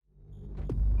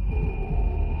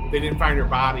they didn't find her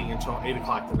body until 8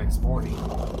 o'clock the next morning.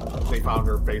 They found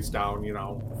her face down,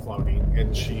 floating,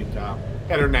 and she'd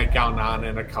had her nightgown on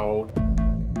and a coat.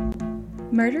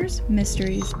 Murders,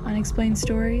 mysteries, unexplained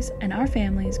stories, and our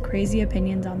family's crazy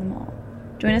opinions on them all.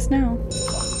 Join us now.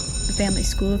 The Family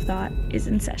School of Thought is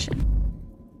in session.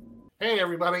 Hey,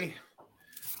 everybody.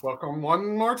 Welcome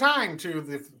one more time to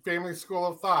the Family School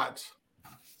of Thought.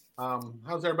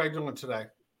 How's everybody doing today?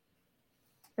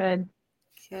 Good.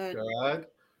 Good.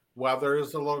 Weather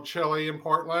is a little chilly in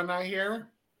Portland, I hear.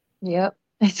 Yep.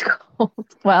 It's cold.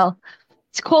 Well,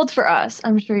 it's cold for us.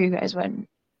 I'm sure you guys wouldn't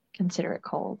consider it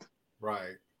cold.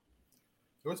 Right.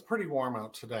 It was pretty warm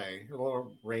out today. A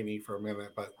little rainy for a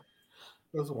minute, but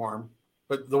it was warm.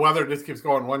 But the weather just keeps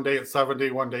going. One day it's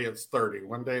 70, one day it's 30.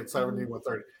 One day it's 70,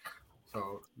 30.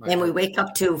 So, and we wake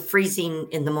up to freezing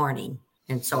in the morning,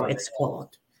 and so right. It's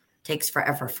cold. Takes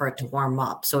forever for it to warm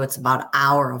up. So it's about an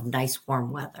hour of nice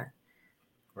warm weather.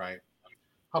 Right.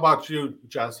 How about you,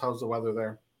 Jess? How's the weather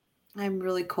there? I'm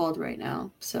really cold right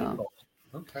now. So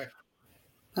okay.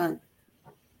 But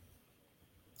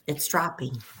it's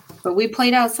dropping. But we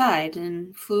played outside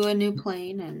and flew a new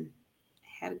plane and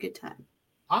had a good time.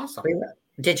 Awesome.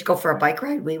 Did you go for a bike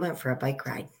ride? We went for a bike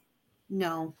ride.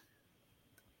 No.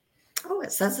 Oh,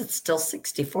 it says it's still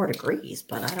 64 degrees,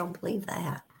 but I don't believe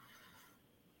that.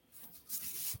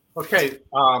 Okay,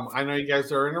 I know you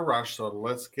guys are in a rush, so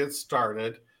let's get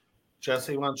started.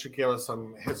 Jesse, why don't you give us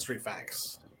some history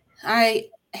facts? I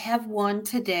have one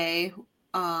today,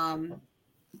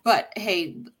 but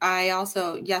hey, I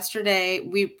also yesterday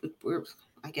we're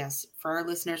I guess for our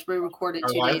listeners we recorded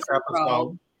 2 days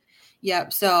ago.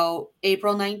 Yep. So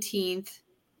April 19th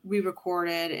we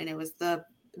recorded, and it was the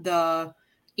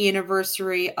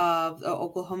anniversary of the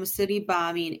Oklahoma City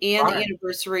bombing and the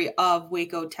anniversary of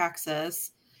Waco,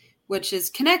 Texas, which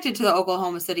is connected to the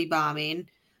Oklahoma City bombing.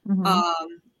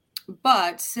 Mm-hmm.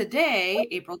 But today,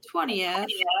 April 20th,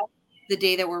 the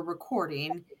day that we're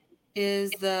recording, is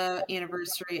the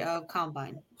anniversary of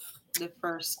Columbine. The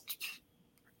first,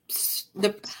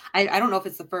 I don't know if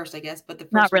it's the first, I guess, but the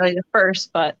first. Not really the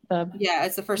first, but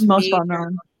it's the first most well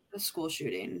known school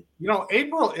shooting.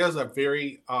 April is a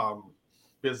very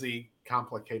busy,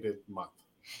 complicated month.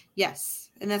 Yes,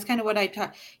 and that's kind of what I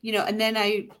taught. And then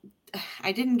I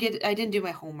didn't do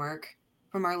my homework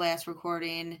from our last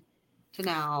recording to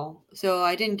now. So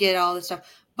I didn't get all this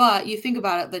stuff. But you think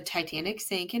about it, the Titanic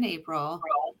sank in April.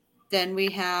 Then we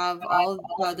have all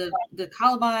the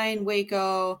Columbine,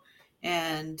 Waco,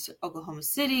 and Oklahoma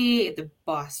City, the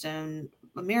Boston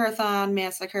Marathon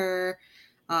massacre.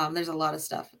 There's a lot of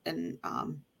stuff. And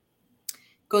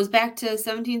goes back to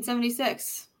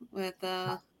 1776 with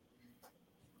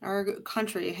our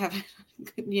country having,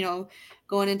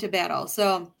 going into battle.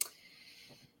 So,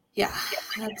 yeah.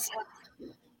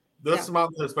 This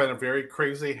month has been a very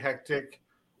crazy, hectic,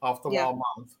 off-the-wall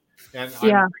month. And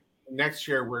next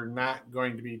year, we're not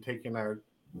going to be taking our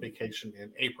vacation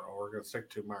in April. We're going to stick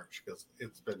to March because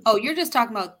it's been... Oh, you're just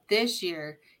talking about this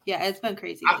year. Yeah, it's been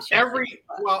crazy this year.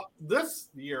 This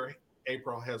year,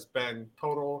 April has been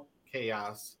total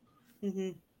chaos.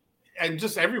 Mm-hmm. And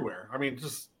just everywhere. I mean,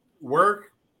 just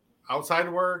work, outside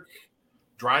of work,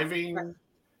 driving,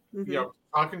 mm-hmm.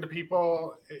 Talking to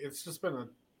people. It's just been a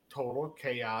total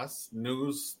chaos.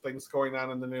 Things going on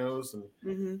in the news, and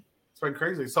mm-hmm. It's been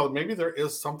crazy. So maybe there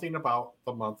is something about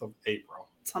the month of April.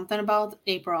 Something about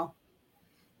April.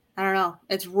 I don't know.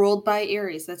 It's ruled by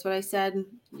Aries. That's what I said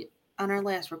on our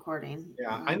last recording.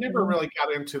 Yeah, I never really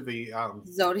got into the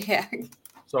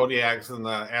zodiacs and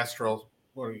the astral.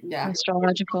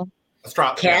 Astrological.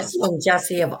 Cassie and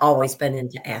Jesse have always been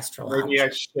into astrology. Maybe I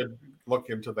should look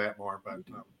into that more, but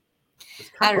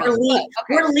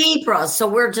we're Libras, so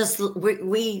we're just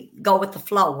we go with the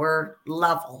flow. We're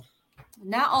level.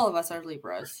 Not all of us are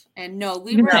Libras, and no,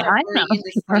 Libras are very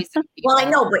indecisive. Well, I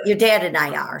know, but your dad and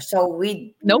I are, so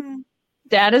we. Nope,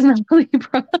 Dad is not a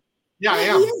Libra. Yeah, I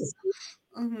am. He is.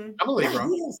 Mm-hmm. I'm a Libra.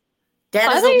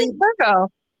 Dad is a Libra.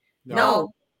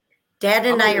 No, Dad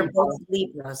and I are both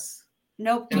Libras.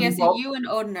 Nope. Yes, you and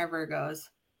Odin are Virgos.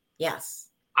 Yes.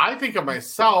 I think of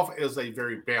myself as a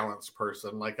very balanced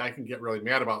person. Like I can get really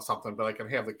mad about something, but I can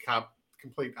have the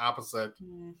complete opposite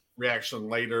reaction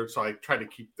later. So I try to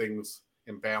keep things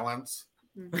in balance.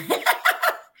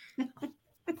 Mm-hmm.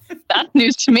 That's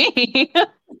news to me.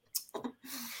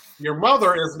 Your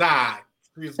mother is not.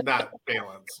 She's not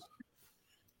balanced.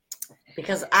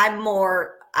 Because I'm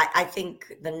more, I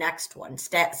think the next one,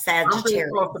 Sagittarius. I'm very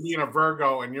close to being a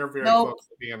Virgo, and you're very close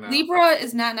to being a Libra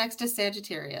is not next to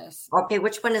Sagittarius. Okay,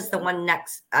 which one is the one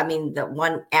next? I mean, the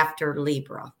one after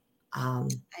Libra.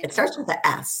 It starts with the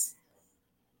S.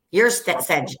 You're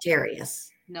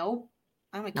Sagittarius. Nope.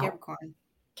 I'm a No. Capricorn.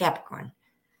 Capricorn.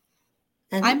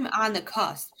 And I'm on the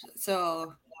cusp,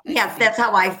 so yes, that's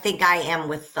how I think I am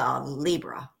with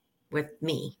Libra, with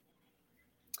me.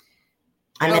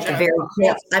 I'm at the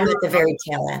very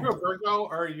tail Are end. you a Virgo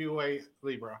or are you a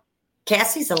Libra?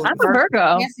 Cassie's a I'm a Libra.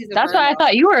 Virgo. Cassie's a That's why I Virgo.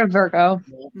 thought you were a Virgo.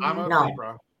 I'm a No.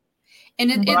 Libra. And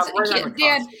But I'm right on the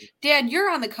Dad. cusp. Dad,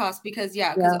 you're on the cusp because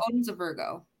Odin's a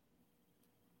Virgo.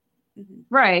 Mhm.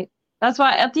 Right. That's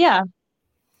why. Yeah.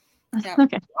 Yeah.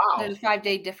 Okay. Wow. There's a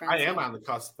 5-day difference. I am on the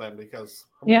cusp then because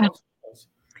I'm Yeah. close to this.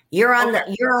 You're on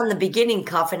the beginning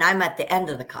cuff, and I'm at the end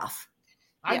of the cuff.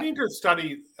 I need to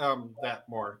study that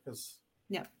more because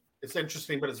Yeah. it's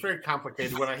interesting, but it's very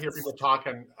complicated. When I hear people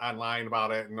talking online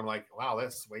about it, and I'm like, wow,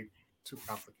 that's way too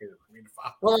complicated for me to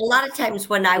follow. Well, a lot of times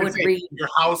when I would read, your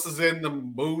house is in the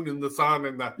moon and the sun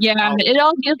and the It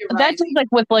all gets that's just like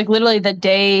with like literally the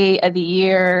day of the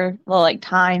year, the like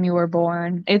time you were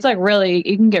born. It's like really,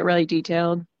 you can get really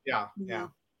detailed. Yeah.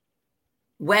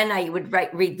 when I would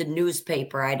read the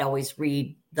newspaper, I'd always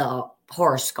read the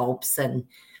horoscopes, and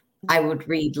I would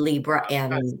read Libra,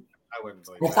 and I wouldn't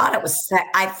believe I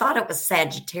thought it was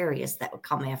Sagittarius that would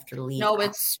come after Libra. No,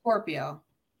 it's Scorpio.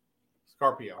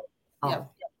 Scorpio. Oh,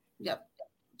 Yep.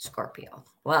 Scorpio.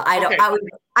 Well,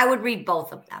 I would read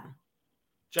both of them.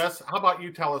 Jess, how about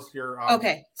you tell us your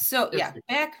Okay, so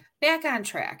back on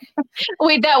track.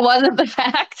 Wait, that wasn't the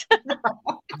fact.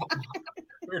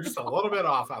 We're just a little bit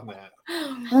off on that.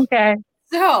 Okay.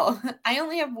 So I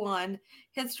only have one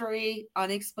history,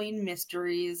 unexplained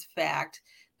mysteries fact.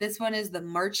 This one is the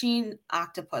marching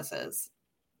octopuses.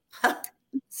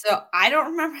 So I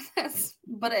don't remember this,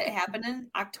 but it happened in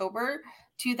October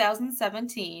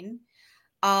 2017.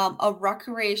 A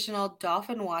recreational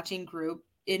dolphin watching group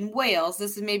in Wales.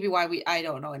 This is maybe why I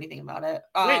don't know anything about it.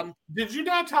 Wait, did you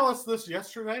not tell us this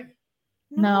yesterday?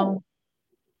 No.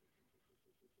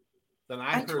 Then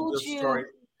I heard told this you. story.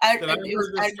 It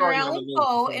was Edgar Allan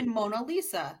Poe and Mona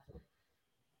Lisa.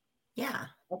 Yeah.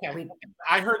 Okay.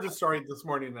 I heard the story this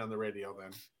morning on the radio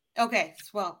then. Okay.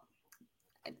 Well,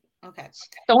 okay.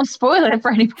 Don't spoil it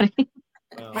for anybody.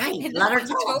 Right. In Let her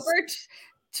tell us. October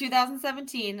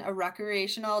 2017, a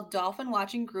recreational dolphin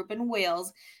watching group in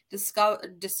Wales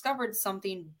discovered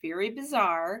something very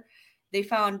bizarre. They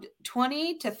found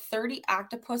 20 to 30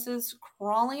 octopuses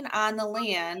crawling on the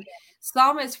land,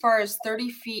 some as far as 30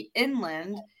 feet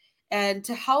inland. And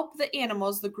to help the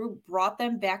animals, the group brought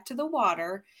them back to the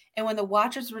water. And when the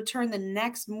watchers returned the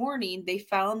next morning, they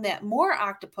found that more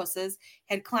octopuses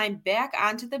had climbed back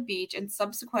onto the beach and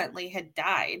subsequently had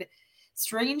died.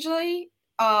 Strangely,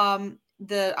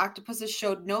 the octopuses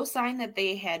showed no sign that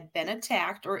they had been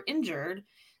attacked or injured.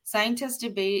 Scientists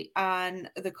debate on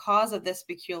the cause of this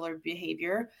peculiar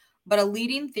behavior, but a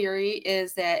leading theory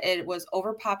is that it was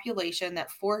overpopulation that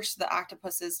forced the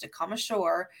octopuses to come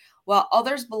ashore, while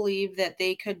others believe that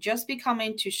they could just be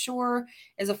coming to shore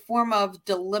as a form of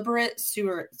deliberate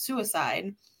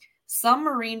suicide. Some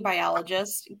marine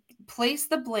biologists place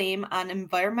the blame on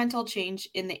environmental change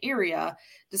in the area.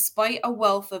 Despite a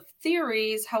wealth of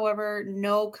theories, however,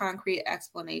 no concrete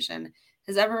explanation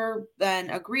has ever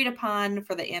been agreed upon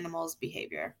for the animal's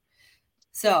behavior.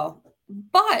 So,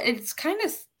 but it's kind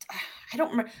of,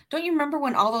 don't you remember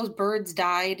when all those birds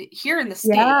died here in the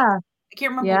state? Yeah. I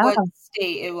can't remember what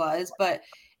state it was, but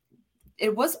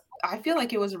it was, I feel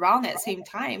like it was around that same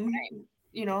time,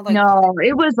 No,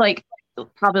 it was like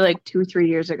probably like 2-3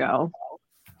 years ago.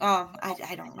 Oh,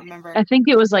 I don't remember. I think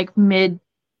it was like mid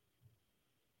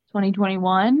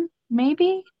 2021,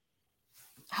 maybe.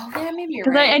 Oh yeah, maybe you're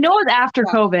because right. I know it was after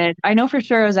COVID. I know for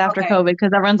sure it was after COVID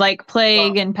because everyone's like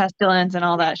plague and pestilence and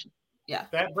all that. Yeah.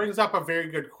 That brings up a very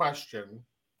good question.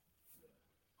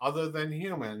 Other than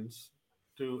humans,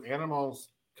 do animals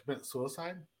commit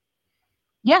suicide?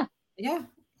 Yeah. Yeah,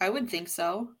 I would think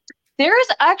so. There is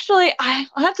actually, I'll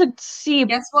have to see.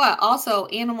 Guess what? Also,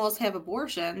 animals have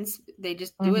abortions. They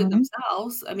just do it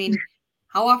themselves. I mean,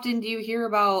 how often do you hear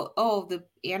about, the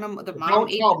mom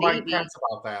ate the baby? Mike Pence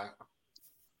about that.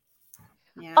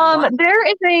 Yeah. There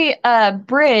is a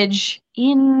bridge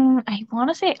in, I want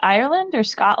to say Ireland or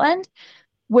Scotland,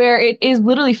 where it is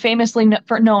literally famously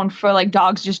known for like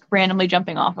dogs just randomly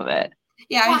jumping off of it.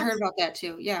 Yeah, I heard about that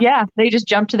too. Yeah. Yeah, they just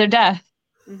jump to their death.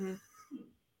 Mm-hmm.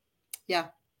 Yeah,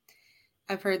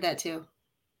 I've heard that too.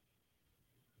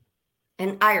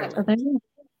 In Ireland.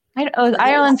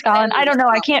 Ireland, Scotland. I don't know.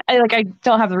 I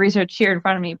don't have the research here in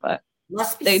front of me, but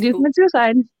they do commit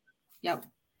suicide. Yep.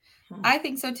 I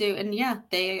think so too. And yeah,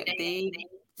 they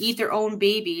eat their own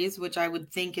babies, which I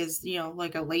would think is,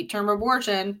 like a late term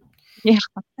abortion. Yeah.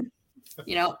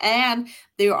 And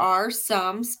there are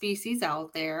some species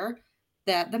out there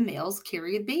that the males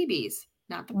carry babies,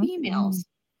 not the females.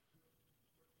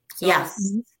 So,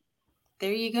 yes.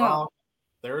 there you go. Well,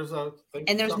 there's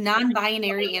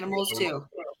non-binary animals too.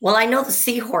 Well, I know the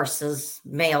seahorses,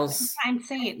 males. I'm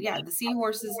saying, yeah, the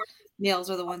seahorses,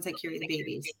 males are the ones that carry the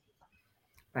babies.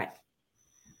 Right.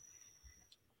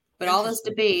 But all this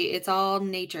debate, it's all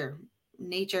nature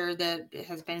that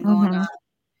has been going on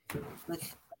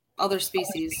with other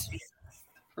species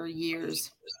for years.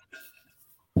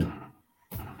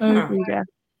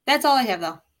 That's all I have,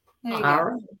 though. There you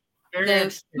go.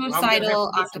 The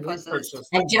suicidal octopuses.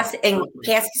 And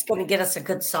Cassie's going to get us a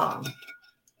good song.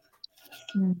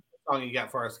 What song you got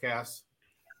for us, Cass?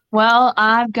 Well,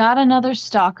 I've got another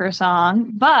stalker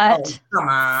song, but come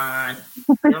on.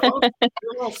 You're a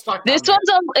little stuck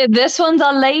this one's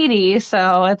a lady,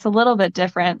 so it's a little bit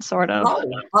different, sort of.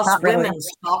 Us women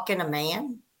stalking a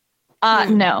man?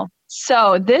 No.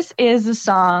 So this is the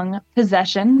song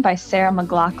 "Possession" by Sarah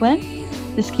McLachlan.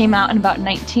 This came out in about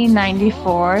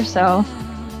 1994, so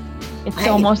it's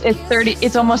almost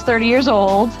 30 years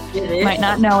old. You might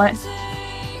not know it.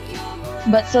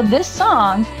 But so this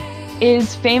song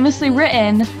is famously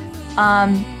written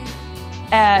Sarah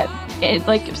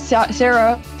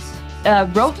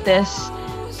wrote this,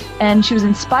 and she was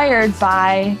inspired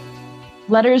by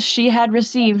letters she had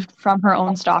received from her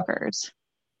own stalkers.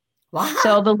 Wow.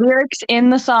 So the lyrics in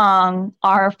the song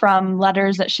are from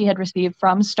letters that she had received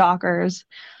from stalkers,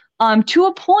 to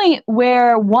a point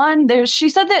where she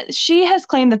said that she has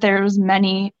claimed that there was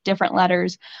many different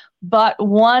letters, but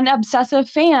one obsessive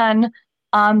fan,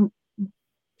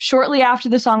 shortly after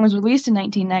the song was released in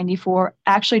 1994,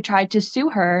 actually tried to sue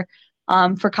her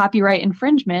for copyright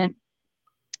infringement,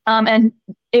 and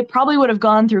it probably would have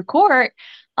gone through court,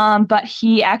 but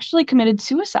he actually committed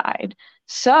suicide.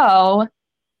 So.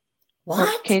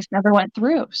 What? The case never went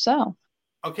through. So.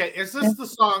 Okay, is this the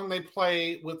song they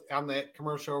play on that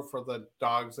commercial for the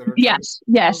dogs that are? Yes,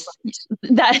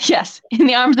 in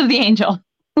the arms of the angel.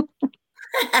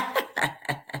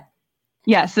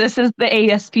 Yes, this is the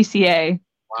ASPCA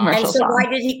commercial. And so, song. Why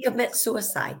did he commit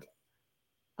suicide?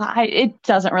 It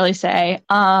doesn't really say.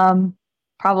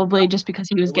 Probably just because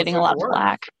he was getting a lot of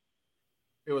flack.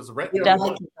 It was written.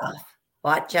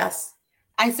 What, Jess?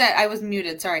 I said I was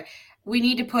muted. Sorry. We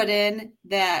need to put in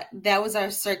that was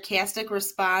our sarcastic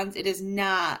response. It is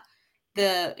not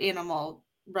the animal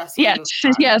rescue.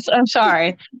 Yes, I'm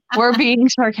sorry. We're being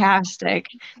sarcastic.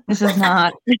 This is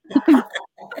not.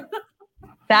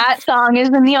 That song is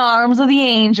in the arms of the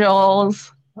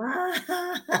angels,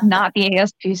 not the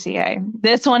ASPCA.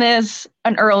 This one is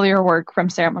an earlier work from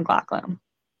Sarah McLachlan.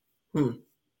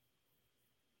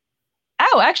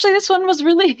 Oh, actually, this one was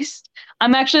released.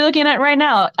 I'm actually looking at it right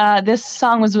now. This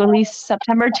song was released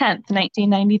September 10th,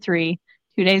 1993,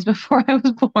 2 days before I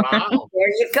was born. Wow. There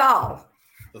you go.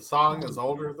 The song is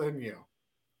older than you.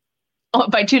 Oh,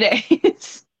 by 2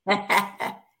 days.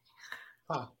 By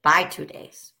 2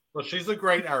 days. Well, she's a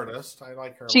great artist. I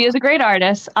like her. She is a great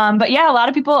artist. But yeah, a lot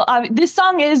of people. This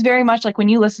song is very much like when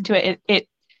you listen to it.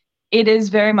 It is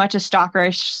very much a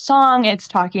stalkerish song. It's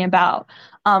talking about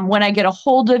when I get a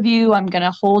hold of you, I'm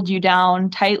gonna hold you down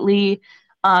tightly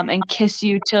and kiss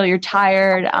you till you're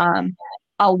tired.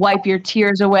 I'll wipe your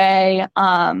tears away.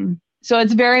 So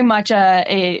it's very much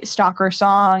a stalker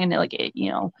song, and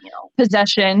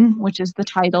possession, which is the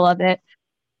title of it.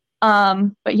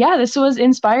 But yeah, this was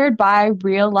inspired by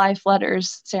real life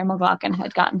letters Sarah McLachlan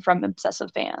had gotten from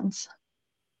obsessive fans.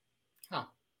 Huh.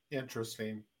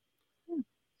 Interesting.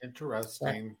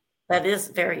 That is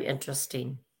very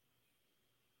interesting.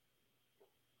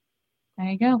 There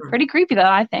you go. Pretty creepy though,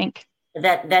 I think.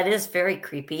 That is very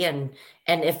creepy, and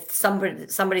if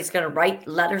somebody's going to write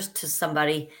letters to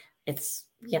somebody, it's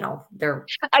they're.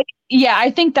 I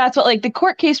think that's what the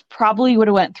court case probably would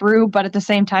have went through, but at the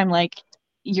same time,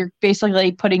 you're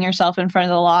basically putting yourself in front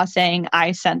of the law, saying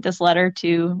I sent this letter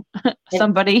to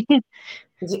somebody, and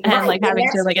having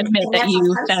to admit that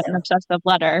you sent an obsessive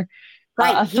letter,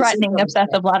 a threatening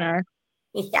obsessive letter.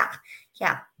 Yeah.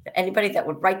 Anybody that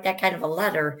would write that kind of a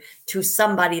letter to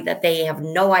somebody that they have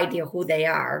no idea who they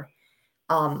are,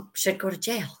 should go to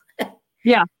jail.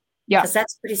 Yeah. Because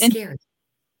that's pretty scary.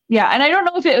 And I don't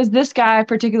know if it was this guy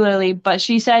particularly, but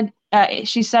she said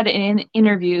in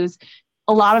interviews,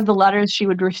 a lot of the letters she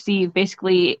would receive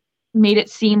basically made it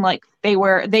seem like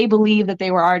they believed that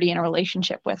they were already in a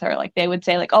relationship with her. Like they would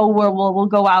say oh, we'll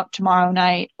go out tomorrow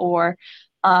night, or,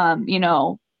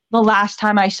 the last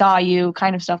time I saw you,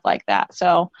 kind of stuff like that.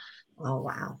 So, oh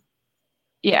wow,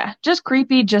 yeah, just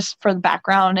creepy, just for the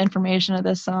background information of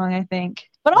this song, I think.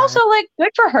 But also,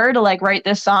 good for her to write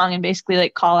this song and basically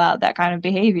call out that kind of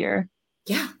behavior.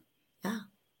 Yeah.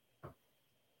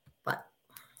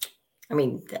 I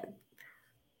mean,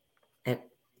 it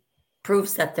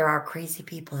proves that there are crazy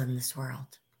people in this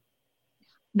world.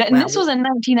 And this was in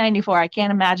 1994. I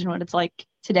can't imagine what it's like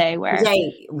today, where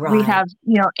we have,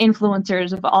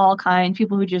 influencers of all kinds,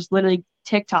 people who just literally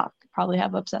TikTok probably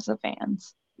have obsessive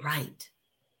fans. Right.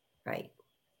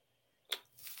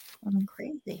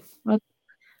 Crazy. But,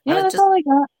 that's all I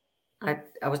got.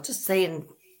 I was just saying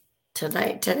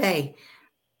today,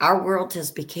 our world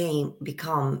has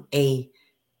become a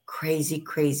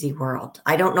crazy world.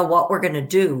 I don't know what we're going to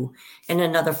do in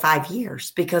another 5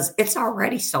 years because it's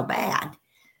already so bad.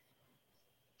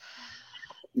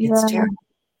 It's terrible.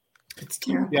 It's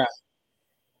terrible. Yeah.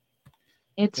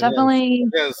 It's definitely.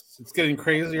 It is. It's getting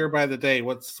crazier by the day.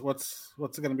 What's it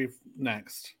going to be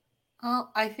next? Well,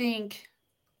 I think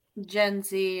Gen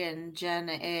Z and Gen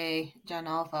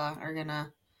Alpha are going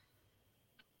to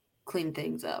clean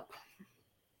things up.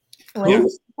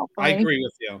 Yes, I agree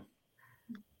with you.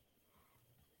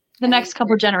 The next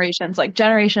couple generations, like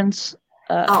generations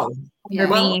under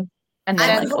me, and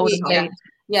then like older days.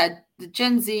 Yeah, the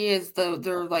Gen Z is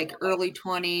they're like early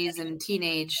 20s and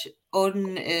teenage.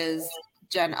 Odin is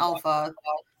Gen Alpha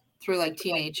through like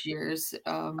teenage years.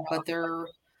 But they're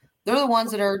the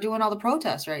ones that are doing all the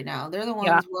protests right now. They're the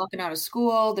ones walking out of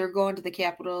school. They're going to the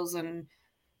capitals and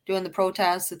doing the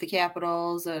protests at the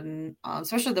capitals, and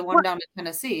especially the one down in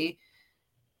Tennessee.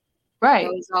 Right.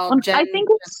 It was all I think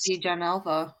it's Gen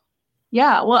Alpha.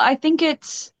 Yeah, well, I think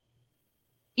it's,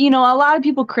 a lot of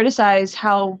people criticize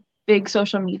how big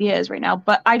social media is right now,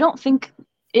 but I don't think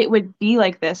it would be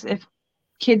like this if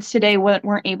kids today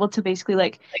weren't able to basically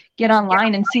like get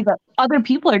online and see that other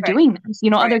people are doing this.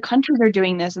 Other countries are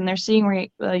doing this, and they're seeing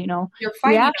you're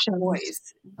reactions.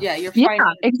 Voice. Yeah, you're finding.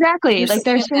 Yeah, exactly. Like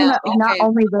they're saying that not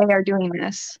only they are doing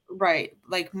this. Right.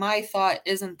 Like my thought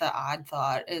isn't the odd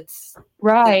thought. It's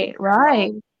right.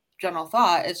 General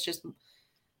thought. It's just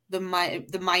the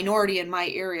minority in my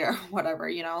area or whatever,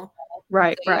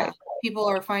 Right. People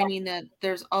are finding that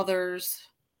there's others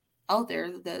out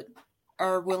there that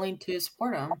are willing to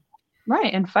support them.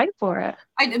 Right, and fight for it.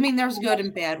 I mean, there's good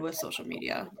and bad with social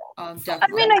media. Definitely. I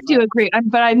mean, I do agree,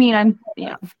 but I mean,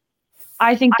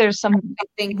 I think there's some. I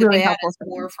think really the bad helpful is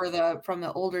more from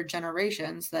the older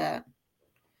generations that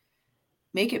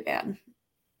make it bad.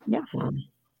 Yeah.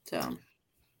 So.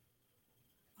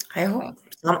 I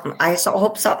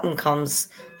hope something comes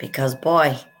because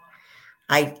boy,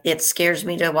 it scares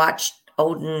me to watch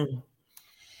Odin.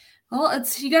 Well,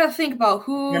 you got to think about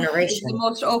who is the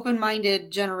most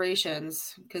open-minded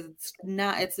generations, because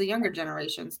it's the younger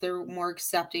generations. They're more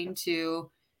accepting to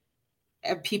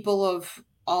people of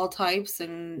all types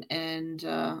and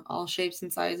all shapes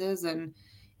and sizes, and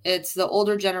it's the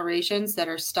older generations that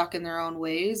are stuck in their own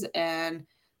ways and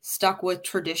stuck with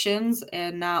traditions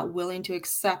and not willing to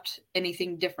accept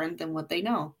anything different than what they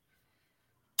know.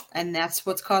 And that's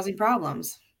what's causing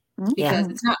problems. Because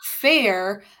it's not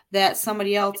fair that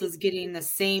somebody else is getting the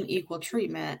same equal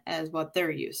treatment as what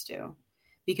they're used to.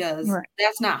 Because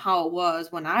that's not how it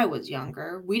was when I was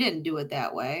younger. We didn't do it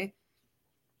that way.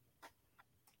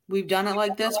 We've done it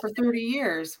like this for 30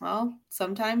 years. Well,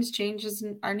 sometimes changes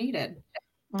are needed.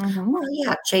 Mm-hmm. Well,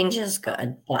 yeah, change is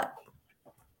good, but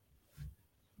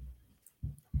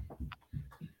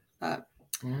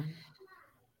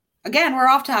again, we're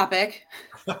off topic.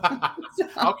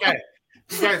 Okay.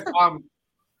 You guys,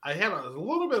 I have a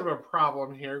little bit of a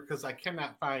problem here because I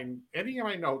cannot find any of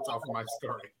my notes off of my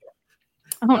story.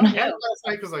 Oh, no. I had it last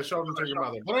night because I showed them to your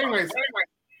mother. But anyways,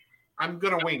 I'm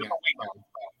going to wing it.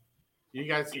 You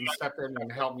guys can step in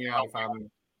and help me out if I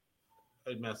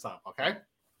mess up, okay?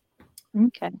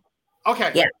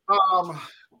 Okay. Yeah.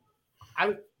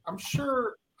 I'm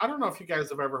sure, I don't know if you guys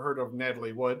have ever heard of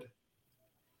Natalie Wood.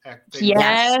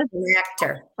 Yes.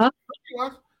 Actor. Huh?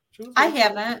 I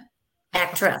haven't.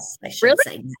 Actress, I should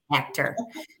say. Actor.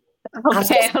 Okay. I was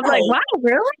like, wow,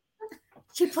 really?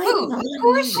 She played.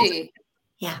 Who is she?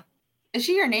 Yeah. Is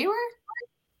she your neighbor?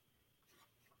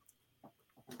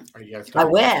 Are you guys I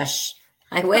wish.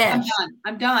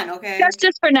 I'm done. Okay.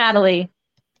 Justice for Natalie.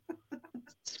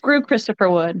 Screw Christopher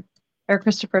Wood. Or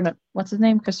Christopher, what's his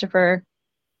name? Christopher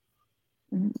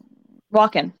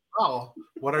Walken. Oh,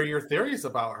 what are your theories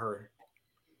about her?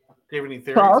 Do you have any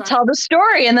theories? Well, I'll tell the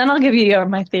story and then I'll give you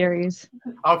my theories.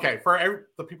 Okay, for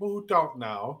the people who don't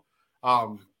know,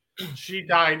 she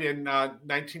died in November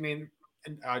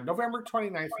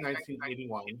 29th,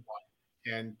 1981.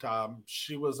 And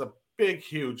she was a big,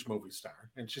 huge movie star.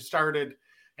 And she started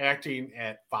acting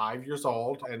at 5 years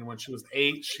old. And when she was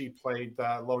 8, she played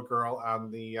the little girl on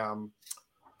the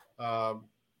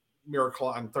Miracle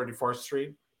on 34th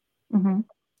Street. Mm-hmm.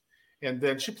 And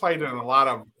then she played in a lot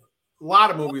of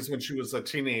lot of movies when she was a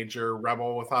teenager.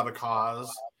 Rebel Without a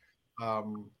Cause.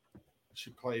 She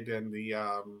played in the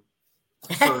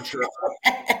Searcher.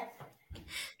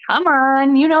 Come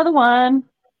on, you know the one.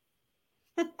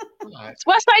 It's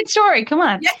West Side Story. Come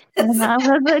on. Yes.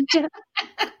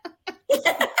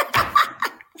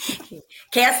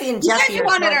 Cassie and Jesse you are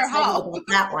wanted so her excited home. about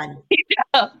that one.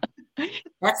 Yeah.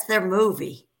 That's their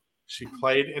movie. She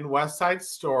played in West Side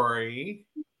Story.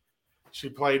 She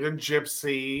played in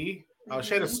Gypsy.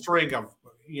 She had a string of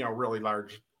really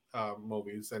large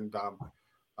movies, and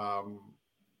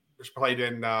she played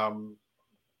in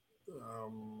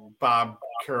Bob,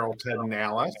 Carol, Ted, and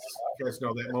Alice. You guys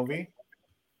know that movie?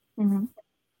 Mm-hmm.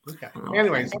 Okay.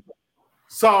 Anyways,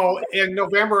 so in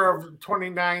November of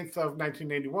 29th of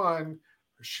 1981,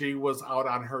 she was out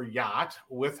on her yacht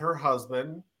with her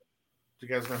husband. Do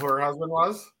you guys know who her husband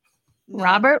was? No.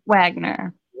 Robert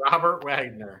Wagner. Robert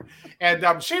Wagner. And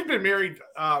she'd been married.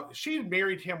 She had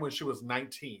married him when she was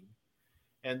 19.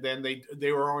 And then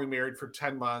they were only married for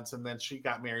 10 months. And then she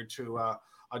got married to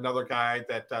another guy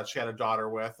that she had a daughter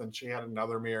with. And she had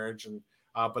another marriage. And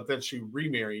but then she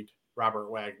remarried Robert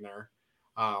Wagner.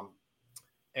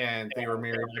 And they were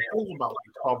married, I think, about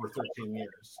 12 or 13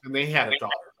 years. And they had a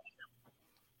daughter.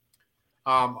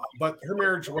 But her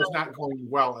marriage was not going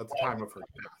well at the time of her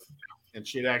death. And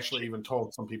she had actually even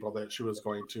told some people that she was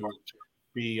going to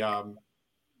be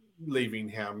leaving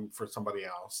him for somebody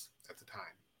else at the time.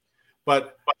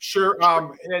 But sure,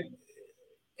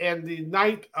 and the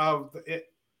night of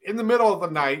in the middle of the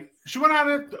night, she went on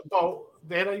a boat.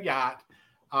 They had a yacht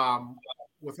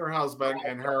with her husband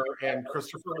and her and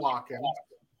Christopher Walken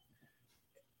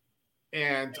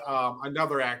and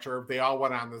another actor. They all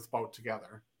went on this boat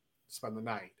together to spend the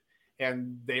night.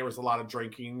 And there was a lot of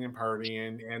drinking and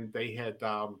partying, and they had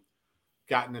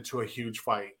gotten into a huge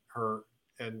fight, her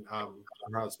and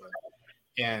her husband.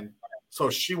 And so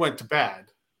she went to bed.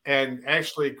 And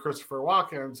actually, Christopher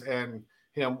Walken and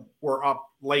him were up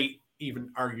late,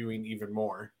 even arguing even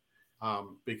more,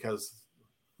 because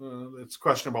it's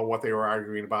questionable what they were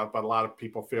arguing about. But a lot of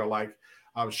people feel like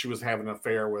she was having an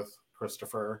affair with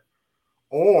Christopher,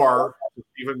 or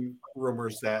even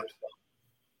rumors that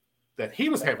he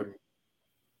was having.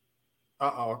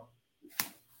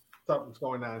 Something's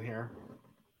going on here.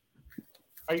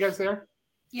 Are you guys there?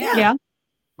 Yeah.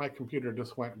 My computer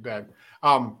just went dead.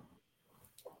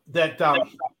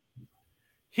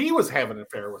 He was having an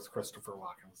affair with Christopher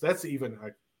Walken. That's even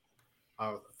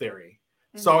a theory.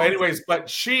 Mm-hmm. So, anyways, but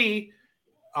she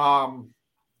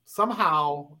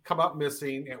somehow come up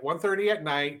missing at 1:30 at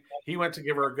night. He went to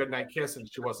give her a goodnight kiss,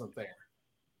 and she wasn't there.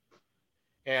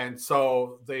 And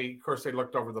so they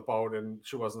looked over the boat, and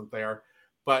she wasn't there.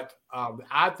 But the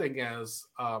odd thing is,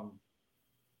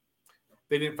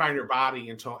 they didn't find her body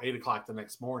until 8 o'clock the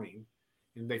next morning,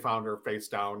 and they found her face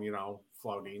down,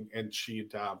 floating, and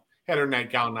she'd had her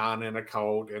nightgown on and a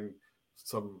coat and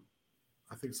some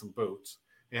boots.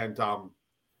 And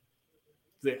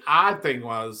the odd thing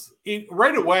was,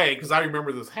 right away, because I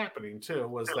remember this happening too,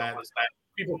 was that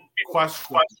people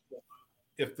questioned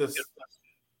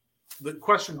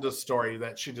questioned this story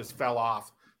that she just fell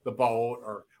off the boat,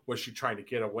 or was she trying to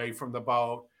get away from the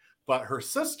boat? But her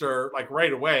sister, like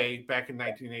right away back in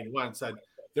 1981, said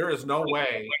there is no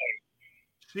way.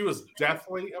 She was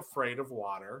deathly afraid of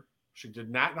water. She did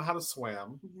not know how to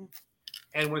swim. Mm-hmm.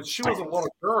 And when she was a little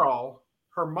girl,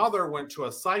 her mother went to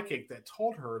a psychic that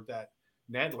told her that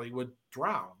Natalie would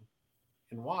drown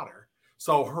in water.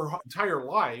 So her entire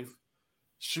life,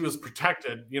 she was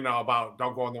protected, about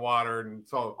don't go in the water. And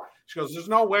so she goes, there's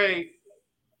no way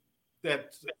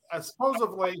that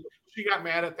supposedly she got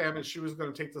mad at them and she was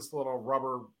going to take this little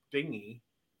rubber dinghy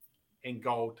and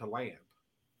go to land.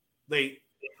 They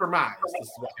surmise this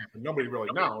is what happened. Nobody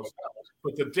really knows,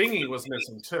 but the dinghy was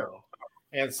missing too.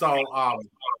 And so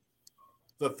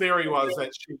the theory was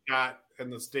that she got in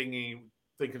this dinghy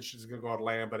thinking she's going to go to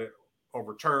land, but it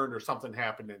overturned or something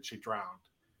happened and she drowned.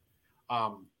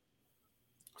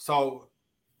 So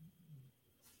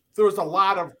there was a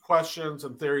lot of questions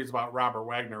and theories about Robert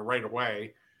Wagner right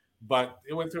away, but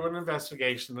it went through an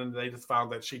investigation and they just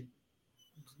found that she,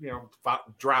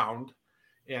 drowned.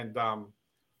 And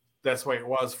that's the way it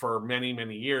was for many,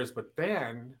 many years. But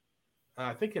then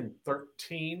I think in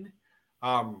 2013,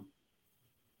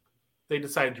 they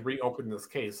decided to reopen this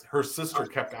case. Her sister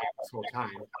kept out this whole time.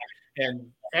 And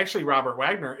actually, Robert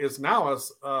Wagner is now a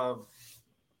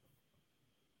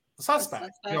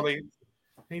suspect.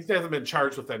 He hasn't been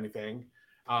charged with anything,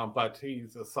 but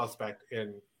he's a suspect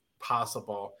in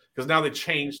possible, because now they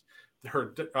changed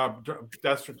her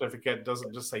death certificate. It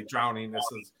doesn't just say drowning. This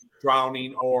is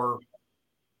drowning or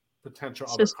potential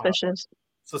suspicious.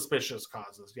 suspicious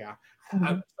causes. Yeah.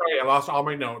 Sorry, I lost all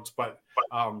my notes, but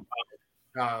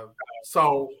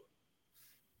so,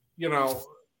 you know,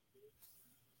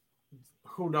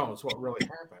 who knows what really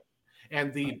happened?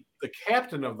 And the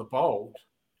captain of the boat,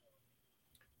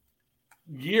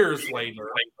 years later,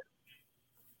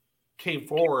 came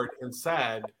forward and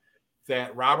said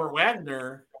that Robert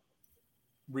Wagner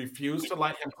refused to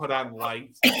let him put on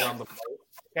lights around the boat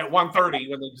at 1:30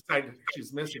 when they decided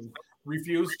she's missing.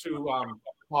 Refused to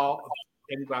call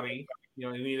anybody,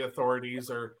 any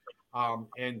authorities or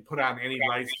and put on any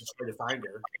lights to try to find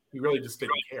her. He really just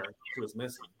didn't care. She was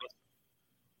missing.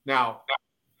 Now,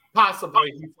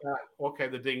 possibly he thought, okay,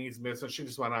 the dinghy's missing. She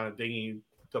just went on a dinghy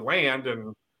to land,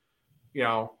 and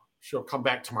she'll come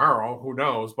back tomorrow. Who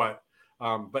knows? But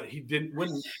he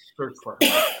wouldn't search for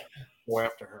her, go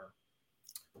after her.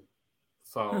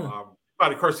 So,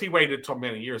 but of course, he waited till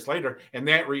many years later, and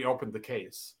that reopened the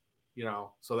case.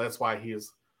 So that's why he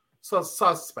is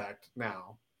suspect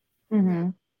now. Mm-hmm.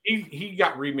 He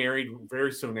got remarried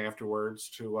very soon afterwards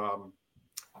to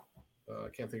I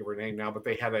can't think of her name now, but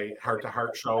they had a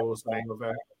heart-to-heart show was the name of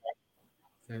it,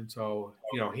 and so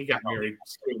he got married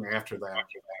soon after that.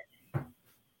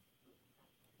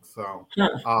 So,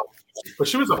 but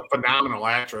she was a phenomenal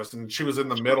actress, and she was in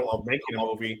the middle of making a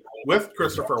movie with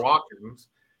Christopher Walken,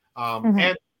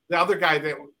 and the other guy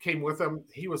that came with him,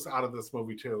 he was out of this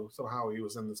movie too. Somehow he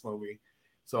was in this movie.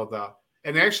 So it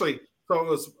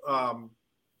was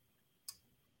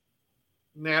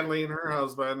Natalie and her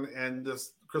husband and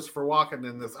this Christopher Walken,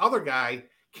 and this other guy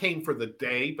came for the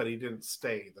day, but he didn't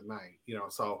stay the night.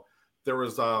 So there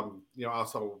was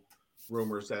also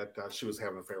rumors that she was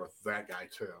having an affair with that guy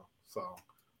too. So,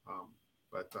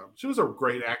 but she was a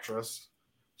great actress.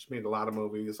 She made a lot of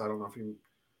movies. I don't know if you've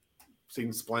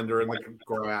seen Splendor in the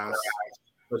Grass,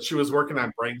 but she was working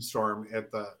on Brainstorm at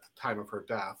the time of her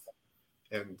death,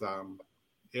 and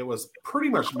it was pretty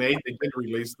much made. They didn't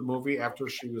release the movie after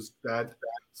she was dead,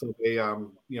 so they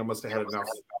must have had enough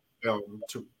film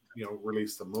to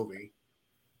release the movie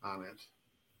on it.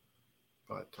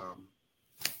 But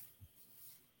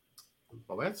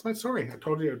well, that's my story. I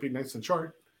told you it'd be nice and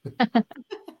short.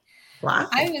 Wow.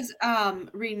 I was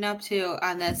reading up too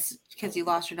on this because you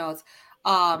lost your notes.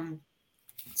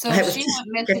 So she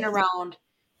went missing around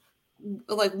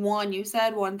like you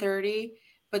said 1:30,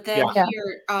 but then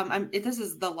here this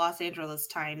is the Los Angeles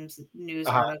Times news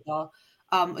article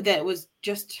that was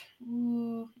just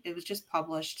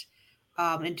published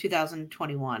in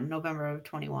 2021, November of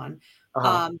 21.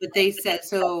 But they said,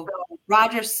 so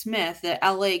Roger Smith, the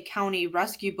LA County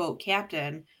rescue boat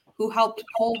captain who helped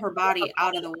pull her body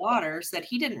out of the water, said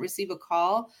he didn't receive a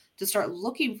call to start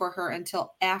looking for her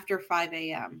until after 5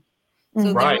 a.m.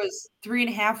 So there was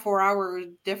 3.5, 4 hour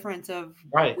difference of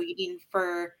waiting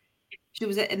for she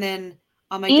was, and then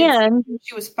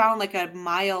she was found like a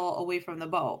mile away from the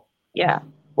boat. Yeah.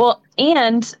 Well,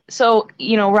 and so,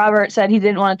 Robert said he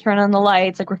didn't want to turn on the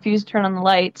lights, like refused to turn on the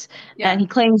lights. Yeah. And he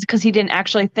claims because he didn't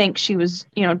actually think she was,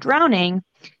 drowning.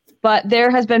 But there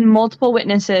has been multiple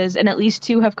witnesses, and at least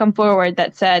 2 have come forward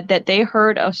that said that they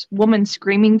heard a woman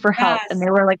screaming for help, and they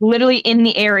were like literally in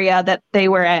the area that they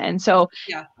were in. So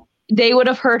they would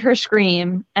have heard her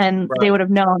scream, and they would have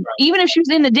known. Even if she was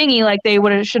in the dinghy, like they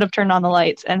should have turned on the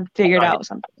lights and figured out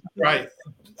something. Right.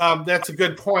 That's a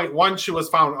good point. One, she was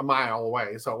found a mile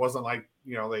away, so it wasn't like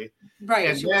they. Right.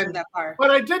 And she wasn't that far.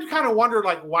 But I did kind of wonder,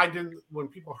 like, when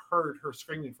people heard her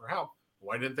screaming for help,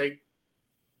 why didn't they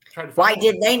try to? Why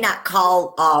did they not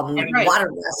call water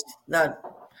rescue, the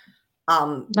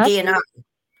DNR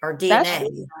or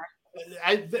DNA?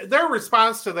 Their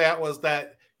response to that was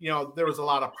that there was a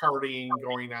lot of partying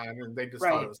going on, and they just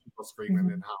thought it was people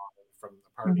screaming and hollering from the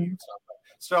party and stuff. But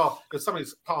still, if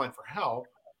somebody's calling for help,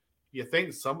 you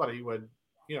think somebody would,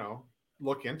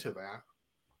 look into that,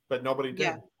 but nobody did.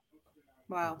 Yeah.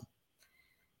 Wow.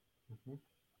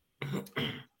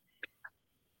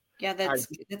 Yeah, that's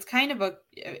kind of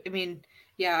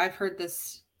I've heard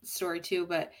this story too,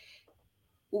 but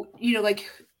like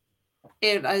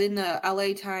in the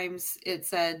LA Times, it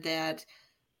said that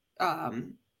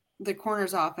the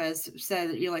coroner's office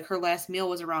said like her last meal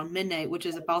was around midnight, which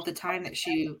is about the time that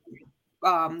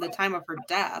the time of her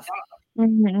death.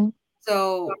 Mm-hmm.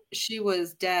 So she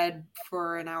was dead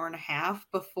for an hour and a half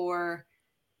before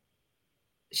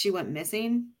she went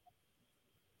missing.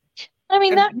 I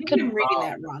mean, that could be reading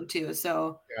that wrong too.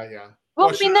 So yeah. Well,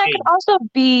 I mean, that could also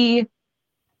be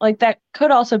like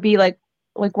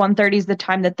 1:30 is the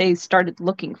time that they started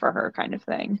looking for her, kind of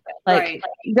thing. Like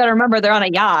you got to remember they're on a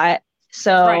yacht,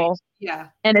 so yeah,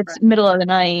 and it's middle of the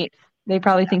night. They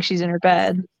probably think she's in her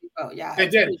bed. boat. Yeah, They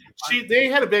it's did. pretty fun. They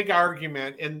had a big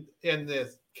argument in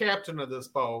the captain of this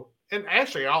boat, and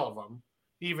actually all of them,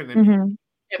 even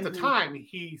at the time,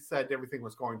 he said everything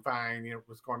was going fine. It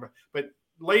was going, but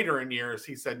later in years,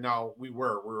 he said no, we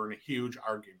were in a huge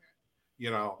argument.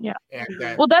 Yeah. And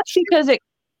that Well, that's because it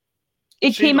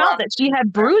she came out left- that she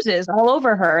had bruises all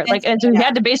over her, like, and so he Yeah.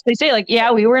 had to basically say, like,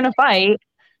 yeah, we were in a fight.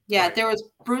 Yeah, Right. there was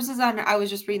bruises on her. I was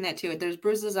just reading that too. There's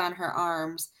bruises on her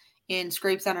arms and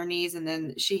scrapes on her knees, and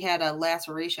then she had a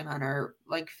laceration on her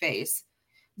like face.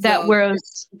 That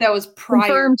was prior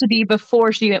confirmed to be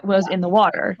before she was in the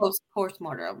water.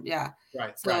 Post-mortem. Yeah.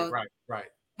 Right. So Right.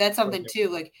 that's something too.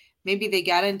 Like maybe they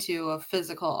got into a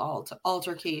physical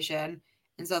altercation,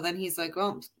 and so then he's like,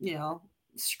 well,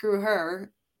 screw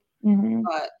her.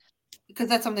 But because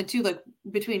that's something too, like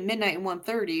between midnight and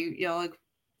 1:30, like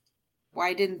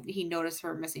why didn't he notice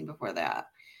her missing before that?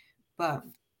 But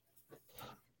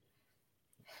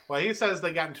well, he says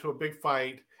they got into a big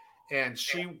fight and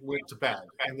she went to bed,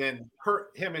 and then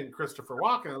him and Christopher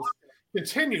Walken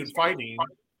continued fighting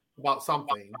about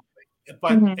something,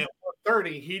 but at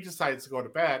 1:30 he decides to go to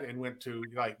bed and went to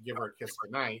like give her a kiss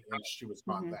goodnight, and she was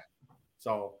gone then.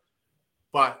 So,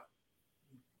 but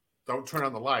don't turn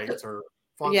on the lights or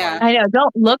floodlights. I know.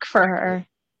 Don't look for her.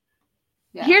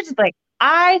 Yeah. Here's the thing.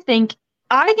 I think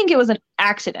it was an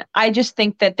accident. I just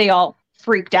think that they all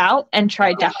freaked out and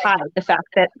tried to hide the fact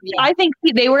that I think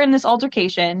they were in this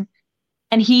altercation,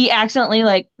 and he accidentally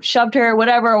like shoved her,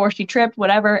 whatever, or she tripped,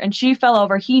 whatever, and she fell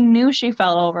over. He knew she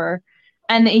fell over,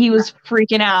 and he was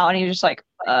freaking out, and he was just like,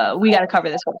 "We got to cover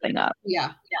this whole thing up."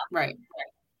 Yeah. Right.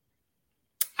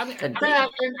 I mean,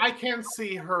 I can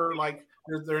see her like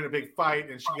they're in a big fight,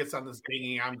 and she gets on this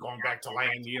dinghy. I'm going back to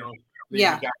land,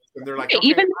 Yeah. And they're like, okay,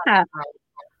 even that.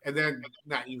 And then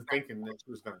not even thinking that she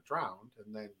was going to drown,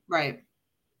 and then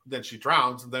then she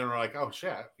drowns, and then we're like, oh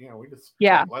shit, we just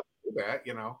let her do that,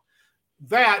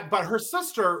 that. But her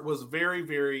sister was very,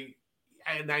 very,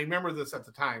 and I remember this at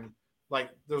the time. Like,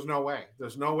 there's no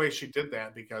way she did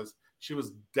that, because she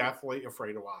was definitely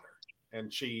afraid of water,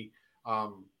 and she,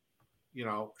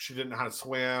 she didn't know how to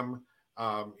swim,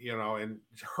 and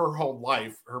her whole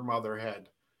life, her mother had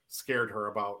scared her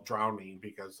about drowning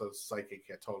because the psychic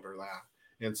had told her that.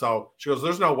 And so she goes,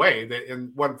 there's no way that in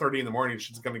 1:30 in the morning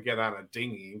she's going to get on a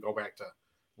dinghy and go back to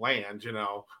land,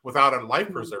 without a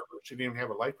life preserver. She didn't even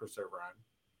have a life preserver on.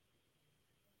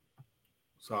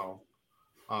 So,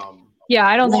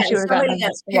 I don't think she would have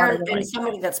gotten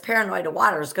somebody that's paranoid of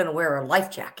water is going to wear a life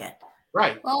jacket.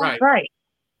 Right.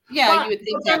 Yeah, you would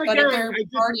think that, but if they're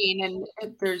partying and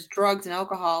if there's drugs and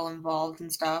alcohol involved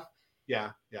and stuff,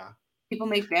 people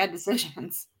make bad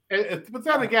decisions. But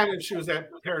then again, if she was that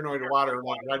paranoid of water,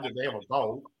 like, why did they have a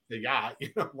boat? They got,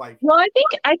 like. Well, I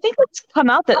think it's come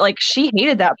out that like she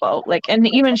hated that boat, like, and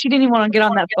even she didn't even want to get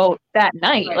on that boat that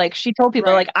night. Right. Like, she told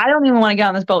people, like, I don't even want to get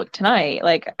on this boat tonight.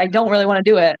 Like, I don't really want to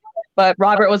do it. But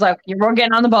Robert was like, "You're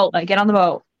getting on the boat. Like, get on the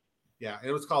boat." Yeah,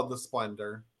 it was called The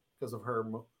Splendor because of her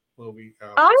movie.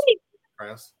 I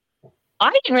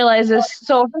didn't realize this.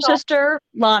 So her sister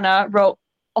Lana wrote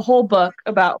a whole book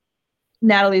about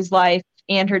Natalie's life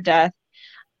and her death,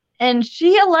 and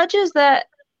she alleges that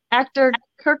actor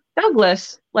Kirk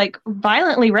Douglas like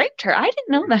violently raped her. I didn't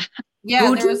know that.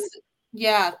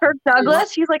 Yeah, Kirk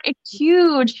Douglas. He's like a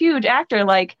huge actor.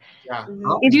 Like,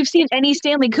 if you've seen any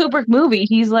Stanley Kubrick movie,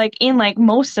 he's like in like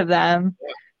most of them.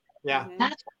 Yeah,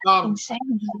 that's insane.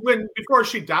 Before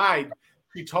she died,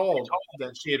 she told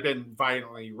that she had been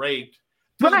violently raped.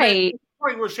 Right. To the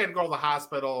point where she had to go to the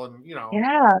hospital, and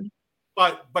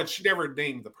But she never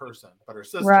named the person, but her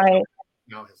sister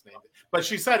now has named it. But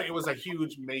she said it was a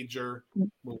huge, major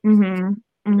movie.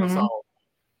 So,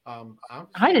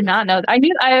 I did not know.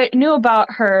 I knew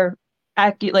about her,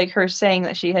 like her saying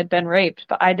that she had been raped,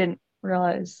 but I didn't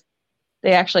realize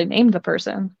they actually named the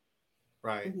person.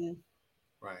 Right.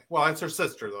 Right. Well, it's her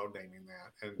sister though naming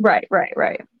that. And, Right.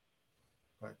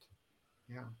 But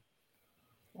yeah.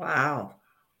 Wow.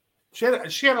 She had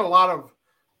a lot of.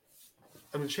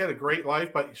 I mean, she had a great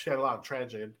life, but she had a lot of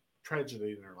tragedy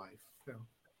in her life.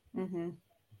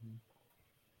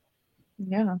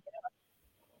 Yeah.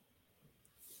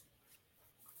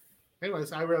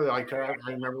 Anyways, I really liked her. I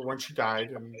remember when she died,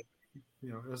 and it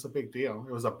was a big deal.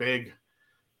 It was a big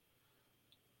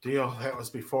deal. That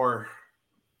was before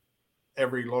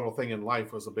every little thing in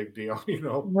life was a big deal.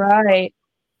 Right.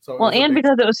 So and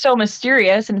because it was so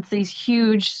mysterious, and it's these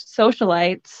huge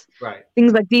socialites. Right.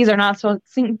 Things like these are not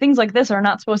things like this are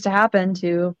not supposed to happen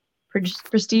to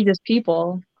prestigious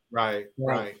people. Right.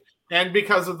 And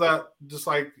because of just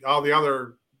like all the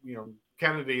other,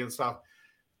 Kennedy and stuff,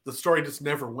 the story just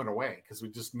never went away because we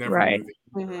just never Right.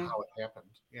 knew how it happened.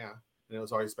 Yeah. And it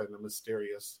was always been a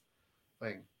mysterious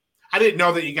thing. I didn't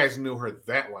know that you guys knew her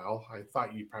that well. I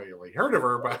thought you probably heard of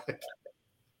her, but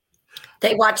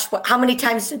They watched, how many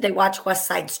times did they watch West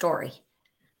Side Story?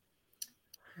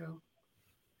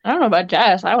 I don't know about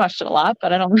Jess. I watched it a lot,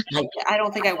 but I don't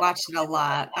think I watched it a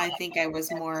lot. I think I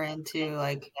was more into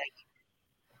like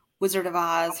Wizard of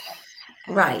Oz.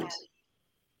 Right.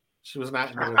 She was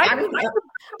not. I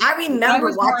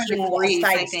remember watching West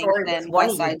Side Story with one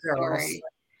of you girls.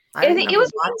 It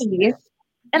was me.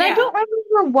 And I don't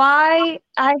remember why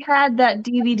I had that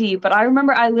DVD, but I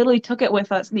remember I literally took it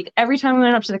with us. Every time we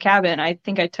went up to the cabin, I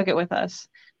think I took it with us.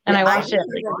 And I watched it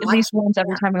at least once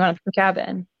every time we went up to the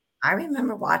cabin. I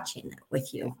remember watching it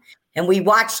with you. And we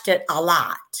watched it a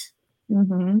lot.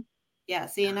 Mm-hmm. Yeah,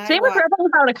 see, and same with Rebel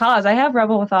Without a Cause. I have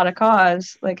Rebel Without a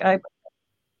Cause. Like I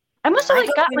must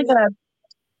have got like a.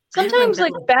 Sometimes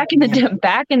like back in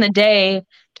the day,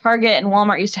 Target and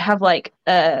Walmart used to have like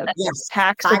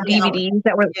packs of DVDs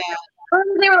that were. Yeah.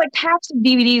 They were like packs of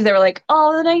DVDs that were like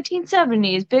all the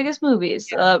 1970s biggest movies.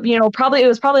 Yeah. It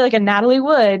was probably like a Natalie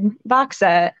Wood box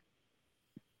set.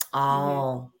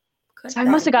 Oh, so I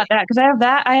must have got that because I have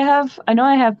that. I know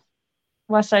I have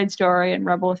West Side Story and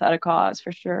Rebel Without a Cause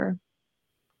for sure.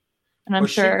 And I'm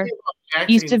sure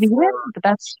used to be it, but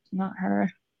that's not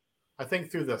her. I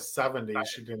think through the 70s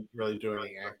she didn't really do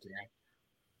any acting.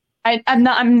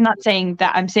 I'm not saying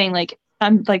that. I'm saying like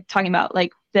I'm like talking about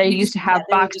like they used to have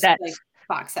box sets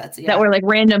that were like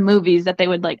random movies that they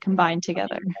would like combine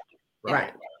together.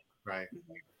 Right.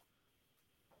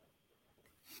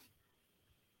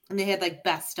 And they had like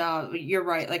best of. You're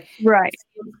right. Like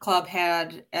Sam's Club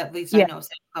had, at least I know Sam's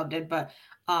Club did, but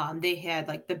they had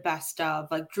like the best of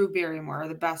like Drew Barrymore,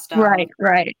 the best of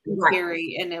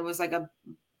Barry, and it was like a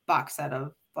box set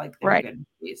of like their good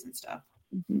movies and stuff.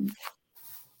 Mm-hmm.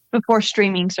 Before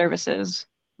streaming services,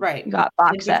 right? You got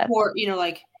box sets. Before,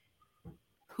 like,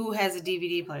 who has a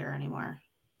DVD player anymore?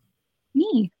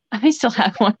 Me. I still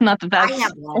have one. Not that that's. I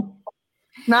have one.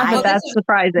 Not that that's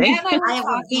surprising. I have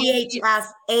a VHS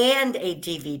and a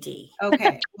DVD.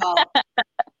 Okay, well,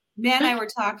 Matt and I were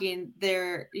talking.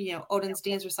 Odin's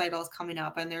dance recital is coming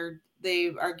up, and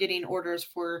they are getting orders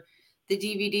for the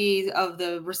DVDs of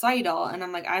the recital, and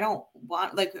I'm like, I don't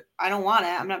want it.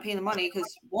 I'm not paying the money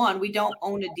because one, we don't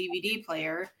own a DVD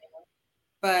player,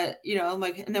 but I'm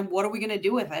like, and then what are we gonna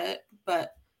do with it?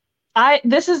 But I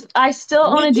still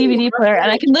own a DVD player, and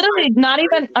I can literally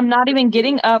I'm not even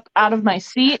getting up out of my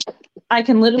seat. I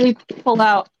can literally pull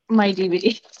out my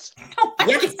DVDs.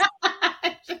 Yes.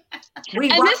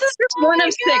 And this is just one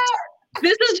of 6.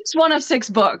 This is just one of 6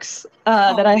 books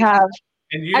that I have.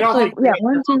 And you actually,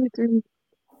 1, 2, 3,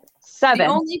 7. The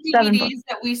only DVDs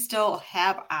that we still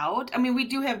have out. I mean, we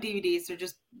do have DVDs; they're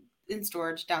just in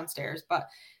storage downstairs. But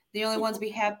the only ones we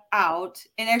have out,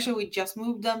 and actually we just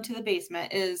moved them to the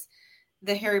basement, is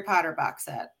the Harry Potter box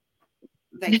set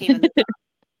that came in the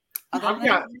I've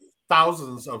got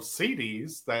thousands of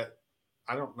CDs that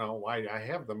I don't know why I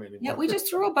have them anymore. Yeah, we just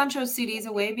threw a bunch of CDs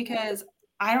away because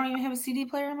I don't even have a CD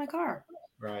player in my car.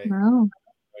 Right. No.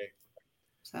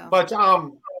 So. But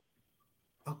now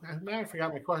I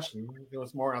forgot my question. It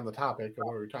was more on the topic of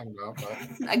what we were talking about.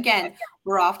 But again,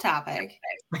 we're off topic.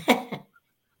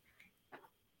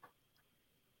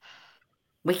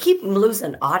 We keep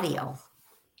losing audio.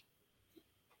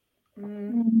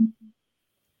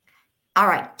 All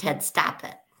right, Ted, stop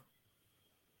it.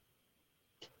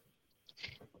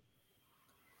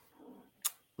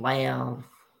 Well,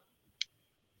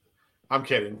 I'm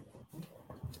kidding.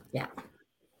 Yeah.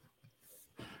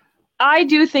 I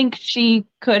do think she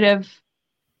could have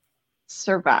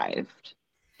survived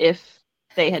if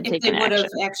they had taken action. If they would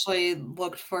have actually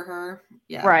looked for her.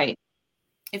 Yeah. Right.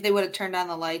 If they would have turned on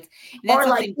the lights. And that's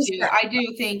something too.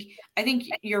 I think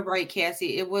you're right,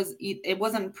 Cassie. It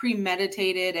wasn't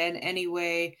premeditated in any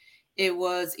way. It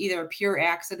was either a pure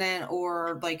accident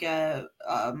or like a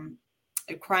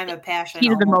crime of passion.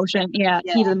 Heat of emotion. Yeah.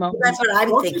 Heat of emotion. That's what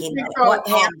I'm thinking. What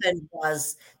happened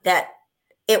was that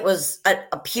it was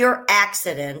a pure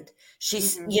accident.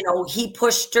 She's, he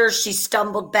pushed her, she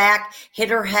stumbled back, hit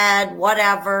her head,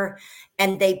 whatever,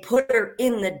 and they put her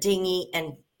in the dinghy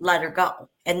and let her go.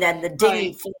 And then the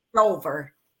dinghy flipped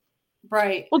over.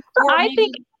 Right. Well, I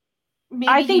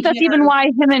think that's even why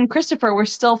him and Christopher were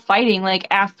still fighting, like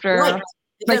after,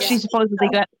 like she supposedly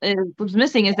was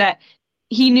missing, is that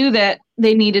he knew that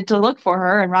they needed to look for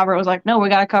her, and Robert was like, "No, we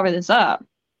got to cover this up."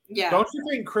 Yeah. Don't you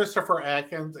think Christopher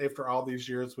Atkins, after all these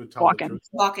years, would tell the truth?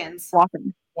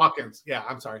 Watkins. Yeah,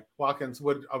 I'm sorry. Watkins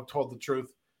would have told the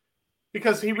truth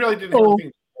because he really didn't have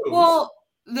anything to lose. Well,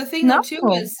 The thing though too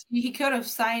is he could have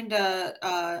signed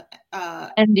NDA.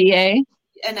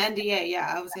 An NDA.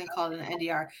 Yeah, I was gonna call it an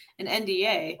NDR, an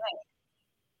NDA.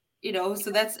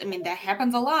 So that's, that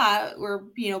happens a lot where,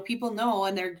 people know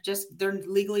and they're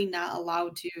legally not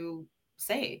allowed to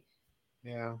say.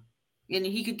 Yeah. And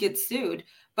he could get sued.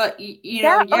 But,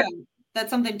 that's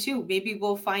something too. Maybe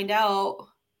we'll find out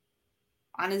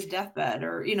on his deathbed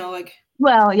or, like.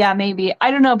 Well, yeah, maybe.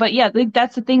 I don't know. But yeah, like,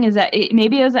 that's the thing is that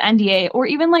maybe it was an NDA or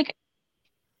even like,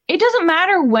 it doesn't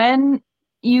matter when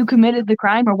you committed the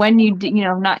crime or when you did,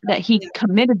 not that he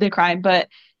committed the crime, but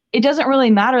it doesn't really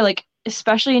matter. Like,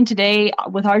 especially in today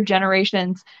with our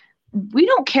generations, we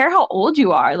don't care how old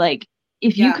you are. Like,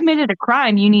 if you committed a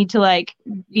crime, you need to like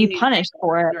be punished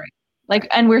for it. Right. Like,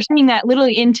 and we're seeing that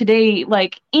literally in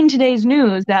today's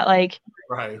news that like,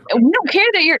 right. We don't care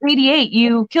that you're 88,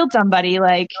 you killed somebody.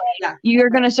 Like, you're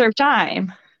going to serve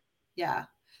time. Yeah.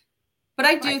 But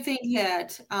I do think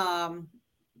that, I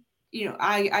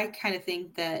kind of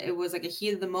think that it was like a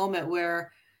heat of the moment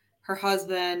where her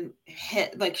husband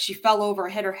she fell over,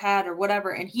 hit her head or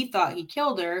whatever, and he thought he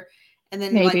killed her. And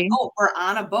then Maybe. we're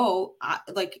on a boat,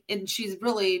 and she's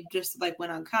really just like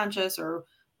went unconscious or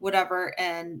whatever,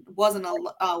 and wasn't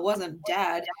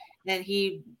dead. And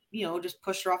he, just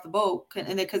pushed her off the boat.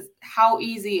 And because how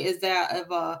easy is that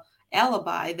of a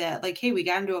alibi that like, hey, we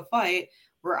got into a fight,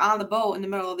 we're on the boat in the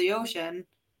middle of the ocean,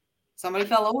 somebody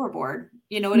fell overboard.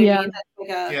 You know what I mean? That's like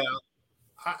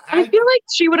I feel like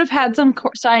she would have had some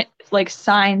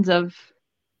signs of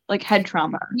like head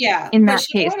trauma. Yeah, in that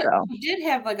case, though, she did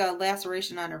have like a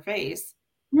laceration on her face.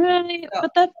 Right, so,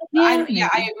 but that's I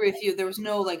agree with you. There was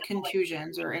no like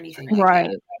contusions or anything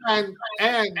like that.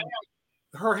 And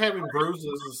her having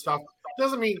bruises and stuff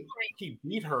doesn't mean he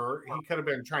beat her. He could have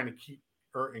been trying to keep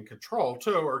her in control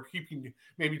too, or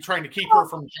maybe trying to keep her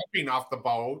from jumping off the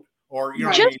boat, or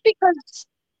just because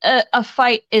a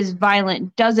fight is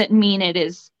violent doesn't mean it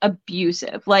is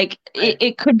abusive. Like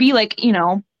it could be like,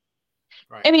 right.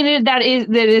 I mean, that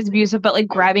is abusive, but like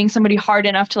grabbing somebody hard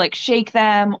enough to like shake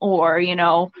them or,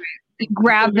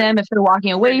 grab them if they're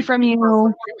walking away from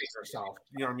you. Herself,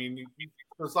 I mean?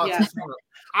 There's lots of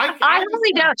I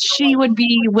really doubt she would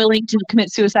be willing to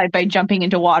commit suicide by jumping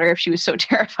into water if she was so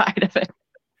terrified of it.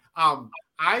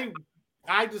 I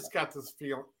just got this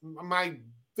feeling. My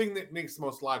thing that makes the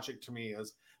most logic to me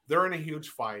is they're in a huge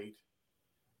fight,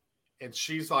 and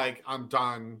she's like, "I'm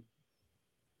done.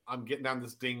 I'm getting on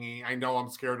this dinghy. I know I'm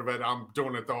scared of it. I'm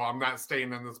doing it though. I'm not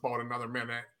staying in this boat another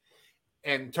minute,"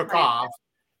 and took off.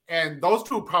 And those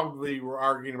two probably were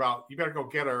arguing about, "You better go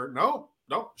get her." No,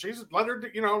 she's let her.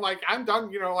 Like, I'm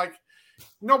done. Like,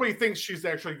 nobody thinks she's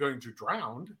actually going to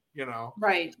drown.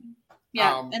 Right.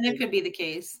 Yeah, and it could be the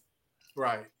case.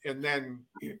 Right. And then,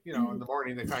 in the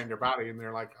morning they find her body and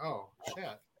they're like, "Oh,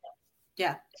 shit."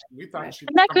 Yeah. We thought she.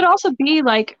 And that could also be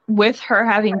like with her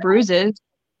having bruises,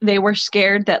 they were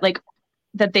scared that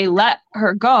that they let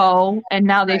her go and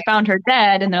now they found her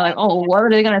dead and they're like, "Oh, what are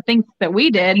they going to think that we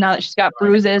did now that she's got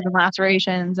bruises and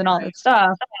lacerations and all that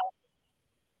stuff?"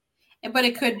 But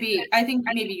it could be, I think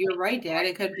maybe you're right, Dad.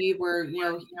 It could be where,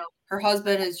 her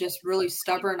husband is just really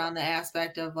stubborn on the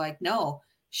aspect of like, no,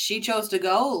 she chose to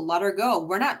go, let her go.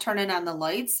 We're not turning on the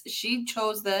lights. She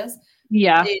chose this.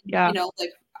 Yeah. I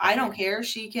don't care.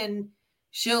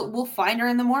 We'll find her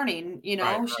in the morning. She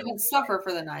can suffer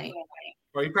for the night.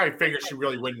 Well, you probably figured she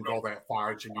really wouldn't go that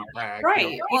far. She'd be back.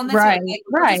 Right. Well, and that's right.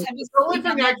 The only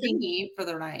thing I can eat for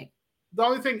the night. The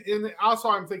only thing, and also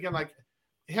I'm thinking like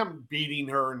him beating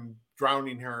her and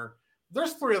drowning her.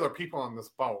 There's 3 other people on this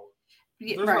boat.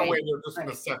 There's no way they're just going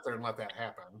to sit there and let that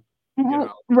happen.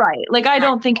 Right. Like I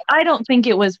don't think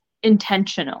it was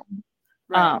intentional.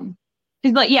 Right.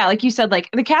 Like you said, like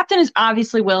the captain is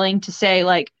obviously willing to say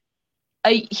like,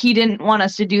 he didn't want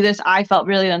us to do this. I felt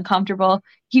really uncomfortable.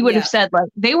 He would have said like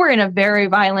they were in a very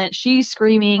violent. She's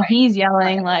screaming, he's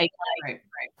yelling, like. Right.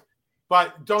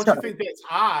 But don't you think that's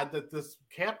odd that this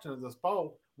captain of this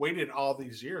boat waited all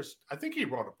these years? I think he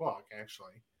wrote a book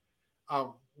actually.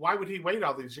 Why would he wait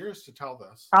all these years to tell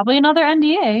this? Probably another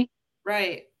NDA.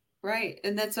 Right.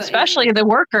 And that's especially the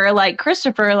worker like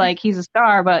Christopher, like he's a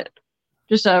star, but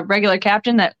just a regular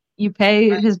captain that you pay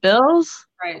his bills.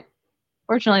 Right.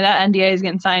 Fortunately, that NDA is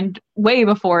getting signed way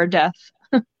before death.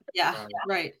 Yeah.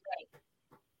 Right.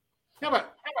 Yeah,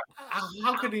 but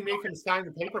how could he make him sign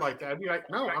the paper like that? I'd be like,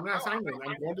 "No, I'm not signing it.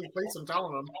 I'm going to the police and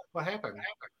telling them what happened."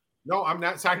 No, I'm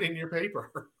not signing your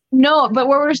paper. No, but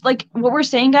what we're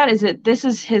saying, Dad, is that this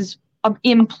is his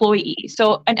employee.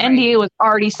 So an NDA was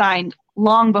already signed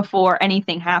long before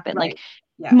anything happened. Like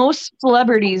most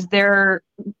celebrities, their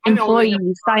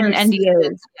employees sign an NDA.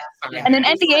 Yeah. And an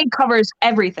NDA covers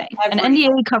everything. An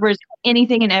NDA covers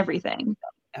anything and everything.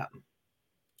 Yeah.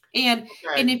 And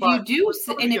if you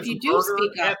do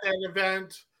speak up at that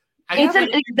event,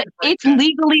 it's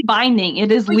legally binding.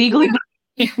 It is legally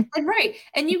binding. And right.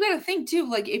 And you got to think too,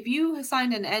 like if you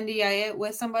signed an NDA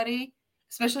with somebody,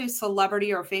 especially a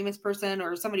celebrity or a famous person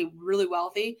or somebody really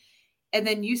wealthy, and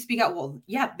then you speak out, well,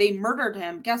 yeah, they murdered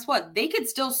him. Guess what? They could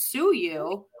still sue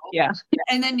you. Yeah.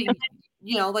 And then,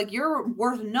 like you're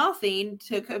worth nothing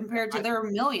compared to their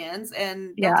millions,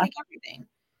 and they'll take everything.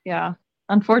 Yeah.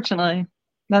 Unfortunately,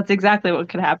 that's exactly what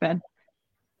could happen.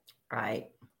 Right.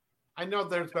 I know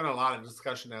there's been a lot of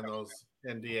discussion on those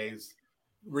NDAs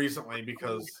recently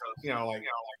because, like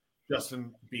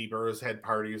Justin Bieber has had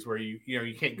parties where you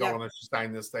can't go unless you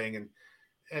sign this thing, and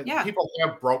people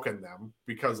have broken them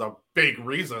because of big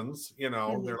reasons. They're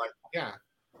like,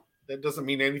 that doesn't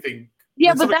mean anything.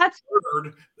 Yeah, but that's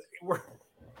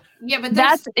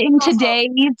that's in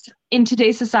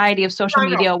today's society of social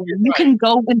media where you can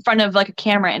go in front of like a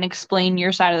camera and explain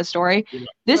your side of the story.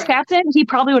 This captain, he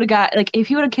probably would have got, like, if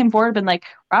he would have come forward and been like,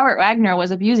 Robert Wagner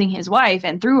was abusing his wife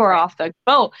and threw her off the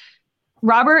boat,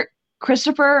 Robert,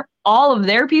 Christopher, all of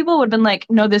their people would have been like,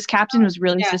 no, this captain was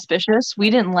really suspicious.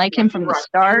 We didn't like him from the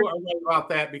start. You are right about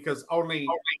that because only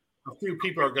a few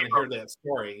people are going to hear that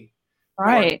story.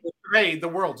 Right. Today, the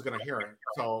world's going to hear it.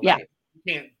 So you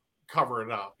can't cover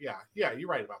it up. Yeah, you're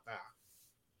right about that.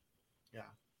 Yeah.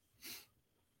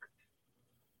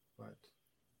 But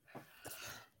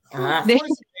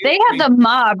they have the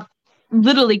mob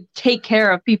literally take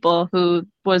care of people who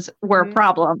were a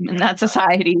problem in that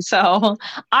society. So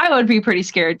I would be pretty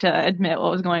scared to admit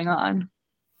what was going on.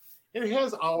 It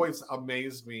has always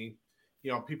amazed me,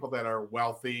 people that are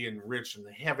wealthy and rich and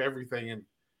they have everything, and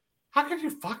how could you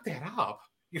fuck that up?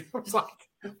 It's like,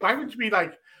 why would you be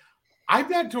like, I'm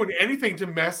not doing anything to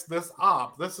mess this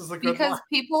up. This is a good because life.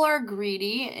 People are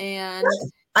greedy, and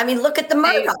I mean, look at the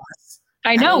Murdochs.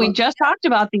 I know. We just talked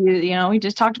about we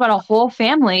just talked about a whole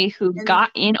family who got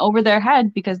in over their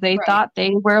head because they thought they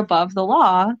were above the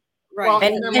law. Right. Well,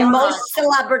 and most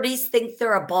celebrities think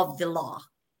they're above the law.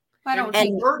 The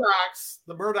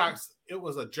Murdochs, it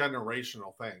was a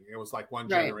generational thing. It was like one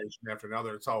generation after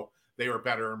another. So they were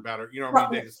better and better. You know what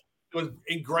I mean? It was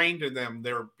ingrained in them.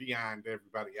 They were beyond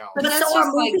everybody else. But so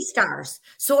are movie stars.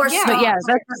 So are stars. Yeah,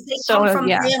 they come from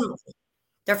family.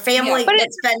 Their family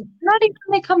that's been not even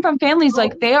they come from families,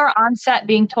 like they are on set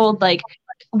being told, like,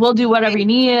 we'll do whatever you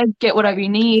need, get whatever you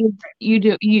need, you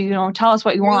do, tell us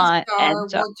what you want, and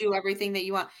we'll do everything that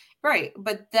you want. Right.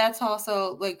 But that's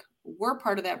also like we're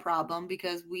part of that problem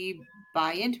because we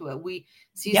buy into it. We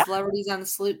see celebrities on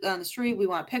the street, we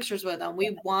want pictures with them,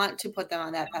 we want to put them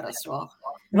on that pedestal.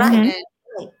 Right.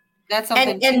 And that's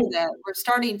something too that we're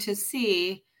starting to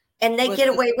see. And they get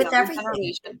away with everything.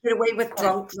 They get away with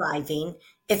drunk driving.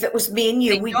 If it was me and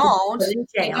you, we don't.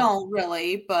 They don't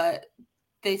really, but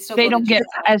they still. They don't get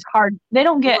as hard. They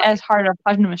don't get as hard a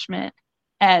punishment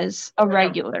as a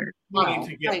regular. Money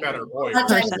to get better lawyers.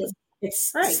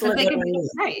 It's exactly.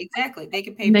 They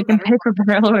can pay. They can pay for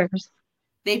better lawyers.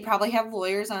 They probably have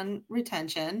lawyers on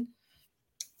retention.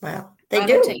 Well, they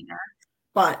do.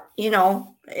 But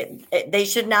they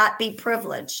should not be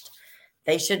privileged.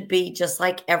 They should be just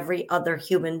like every other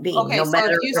human being. Okay, so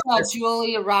if you saw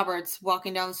Julia Roberts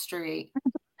walking down the street,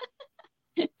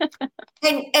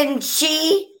 and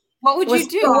she, what would you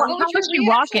do? How would she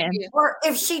walk in? Or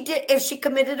if she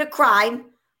committed a crime,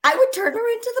 I would turn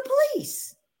her into the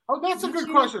police. Oh, that's a good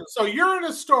question. So you're in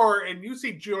a store and you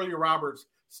see Julia Roberts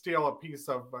steal a piece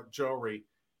of jewelry.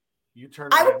 You turn.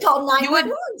 I would call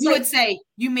 911. You would say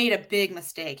you made a big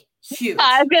mistake. Huge.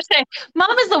 I was gonna say,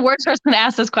 Mom is the worst person to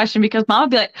ask this question because Mom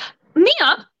would be like,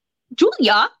 Mia,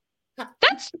 Julia,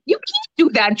 you can't do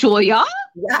that, Julia.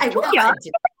 Yeah, I would.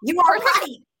 You are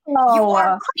right. You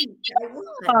are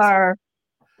right.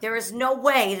 There is no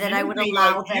way that I would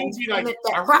allow them to commit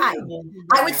that crime.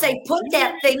 I would say, put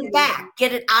that thing back,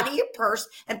 get it out of your purse,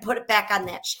 and put it back on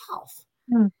that shelf.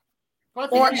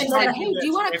 Or hey, do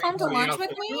you want to come to lunch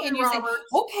with me? And you say,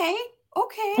 okay.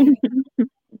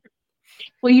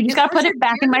 Well, you just got to put it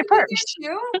back in my purse.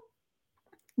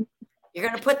 You're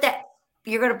gonna put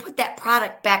that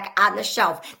product back on the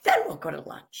shelf. Then we'll go to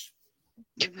lunch.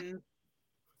 Mm-hmm.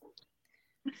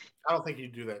 I don't think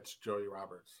you'd do that to Julia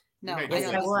Roberts. No, I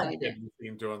would. You've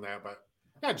seen doing that, but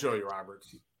not Julia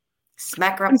Roberts.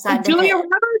 Smack her upside the Julia head.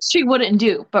 Roberts, she wouldn't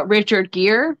do, but Richard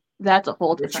Gere, that's a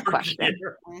whole different question.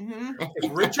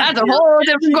 That's a whole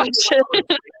different question.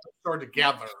 Or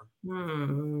together.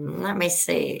 Let me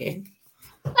see.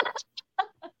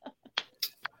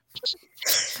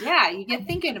 Yeah, you get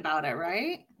thinking about it,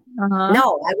 right? Uh-huh.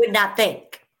 No, I would not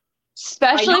think.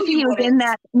 Especially if he was in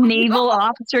that naval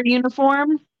officer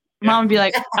uniform. Mom would be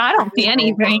like, I don't see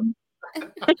anything.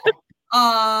 You'd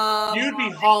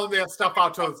be hauling that stuff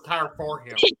out to his car for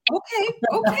him. Okay.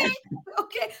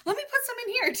 Let me put some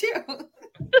in here too.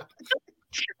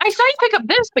 I saw you pick up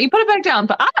this, but you put it back down.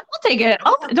 But I'll take it.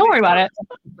 Don't worry about it.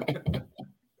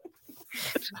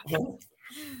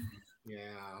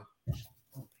 Yeah.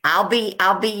 I'll be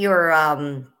your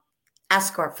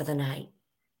escort for the night.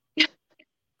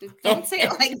 Don't say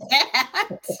it like that.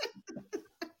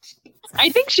 I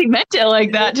think she meant it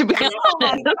like that, to be honest.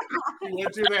 You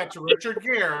do that to Richard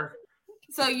Gere.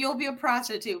 So you'll be a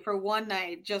prostitute for one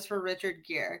night just for Richard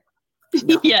Gere.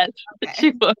 No. Yes, she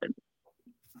would.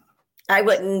 I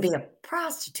wouldn't be a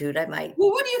prostitute. I might. Well,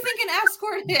 what do you think an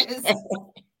escort is?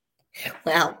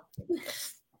 Well,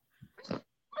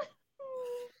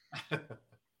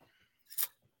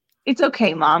 it's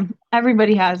okay, Mom.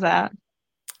 Everybody has that.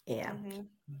 yeah, Mhm.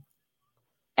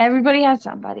 Everybody has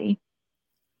somebody.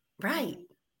 right.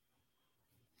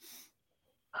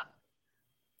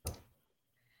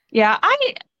 Yeah,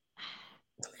 I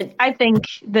think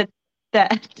that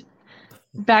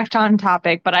back on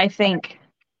topic, but I think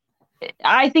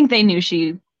they knew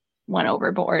she went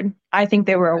overboard. I think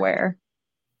they were aware.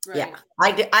 Right. Yeah,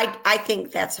 I think I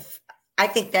think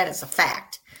that is a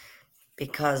fact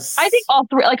because I think all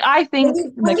three. Like I think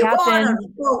the captain.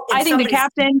 I think the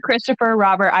captain, Christopher,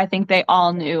 Robert. I think they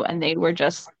all knew, and they were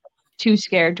just too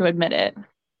scared to admit it,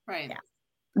 Right. Yeah.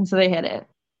 and so they hid it.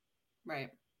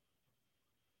 Right.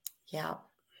 Yeah,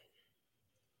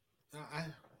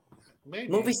 Maybe.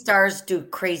 movie stars do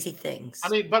crazy things. I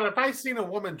mean, but if I seen a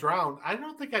woman drown, I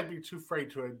don't think I'd be too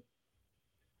afraid to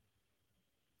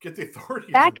get the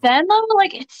authorities. Back then, though,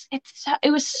 like it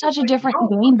was such a different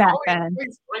game back then.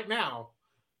 Right now.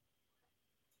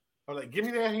 I'm like, give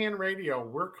me that hand radio.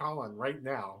 We're calling right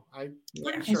now. I'm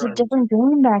pretty It's sure. a different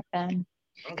game back then.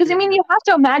 Because I mean, you have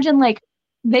to imagine, like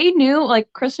they knew,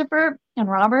 like Christopher and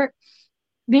Robert,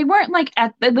 they weren't like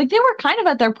they were kind of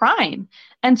at their prime,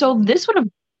 and so this would have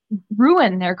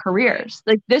ruined their careers.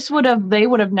 Like they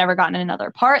would have never gotten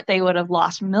another part. They would have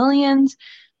lost millions.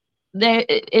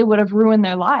 It would have ruined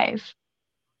their life,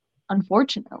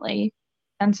 unfortunately,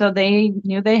 and so they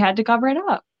knew they had to cover it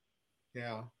up.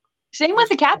 Yeah. Same with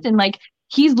the captain. Like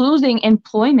he's losing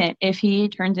employment if he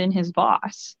turns in his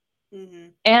boss. Mm-hmm.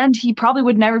 And he probably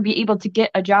would never be able to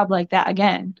get a job like that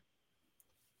again.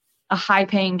 A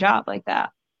high-paying job like that.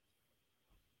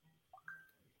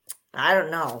 I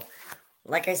don't know.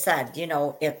 Like I said,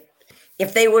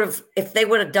 if they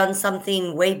would have done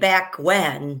something way back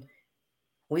when,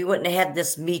 we wouldn't have had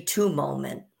this Me Too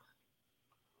moment.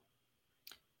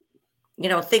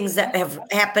 Things that have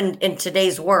happened in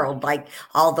today's world, like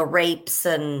all the rapes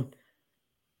and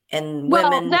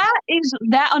women.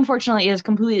 That unfortunately is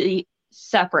completely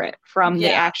separate from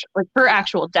the actual, like her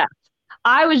actual death.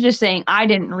 I was just saying I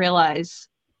didn't realize.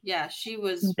 Yeah, she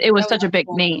was. It was such a big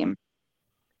name.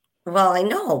 Well, I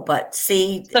know, but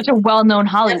see, such a well-known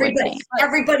Hollywood name.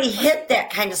 Everybody hit that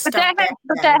kind of stuff.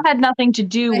 But that had nothing to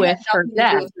do with her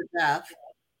death.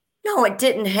 No, it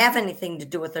didn't have anything to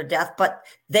do with her death, but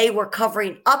they were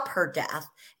covering up her death,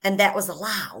 and that was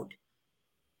allowed.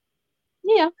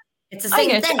 Yeah. It's the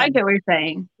same thing. I get what you're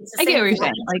saying. I get what you're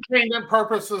saying. Like, entertainment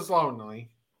purposes only.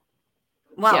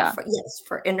 Well, yeah.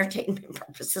 For entertainment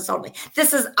purposes only.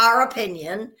 This is our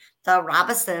opinion, the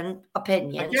Robinson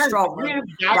opinion. Again, Stromer,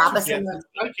 Robinson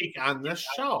psychic on this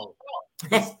show.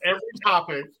 Every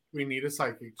topic, we need a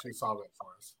psychic to solve it for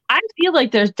us. I feel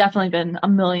like there's definitely been a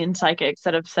million psychics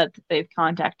that have said that they've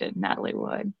contacted Natalie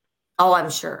Wood. Oh, I'm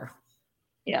sure.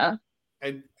 Yeah.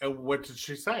 And what did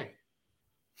she say?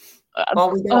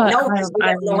 Well, we don't know because we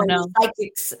don't know any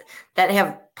psychics that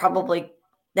have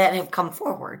come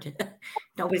forward.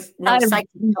 No psychic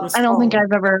comes I don't forward. think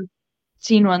I've ever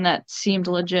seen one that seemed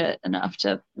legit enough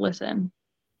to listen.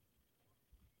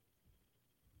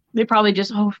 They probably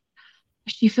just,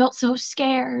 she felt so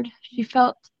scared. She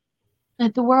felt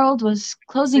that the world was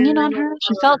closing in on her.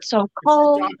 She felt so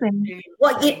cold. And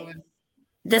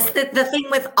the thing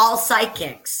with all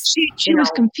psychics, she was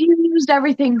confused.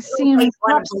 Everything seemed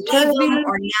topsy-turvy.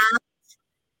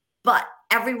 But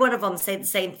every one of them say the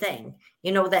same thing.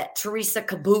 That Teresa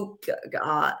Kabook,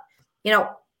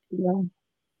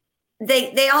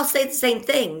 they all say the same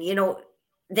thing.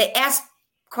 They ask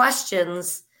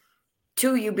questions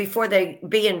to you before they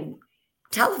being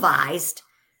televised,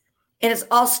 and it's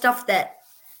all stuff that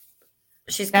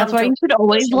she's. That's why you should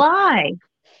always lie.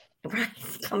 Right.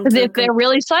 Because if they're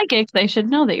really psychic, they should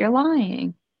know that you're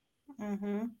lying.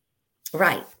 Mm-hmm.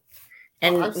 Right.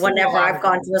 And I've seen a whenever lot I've of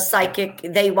gone them. to a psychic,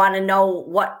 they want to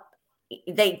know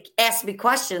they ask me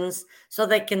questions so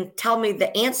they can tell me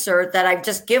the answer that I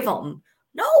just give them.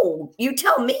 No, you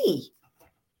tell me.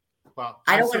 Well,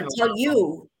 I I've don't seen want a to lot tell of them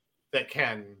you. that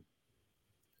can.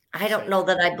 I don't say know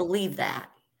that. that I believe that.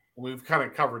 We've kind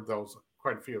of covered those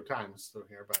quite a few times through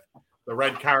here, but the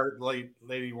red car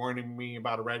lady warning me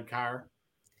about a red car.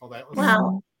 Oh, that was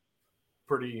Well,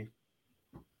 pretty.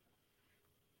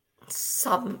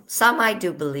 some I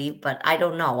do believe, but I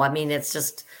don't know. I mean, it's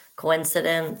just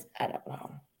coincidence. I don't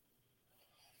know.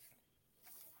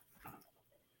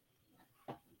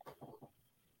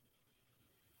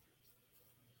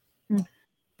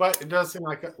 But it does seem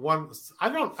like one. I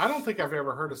don't think I've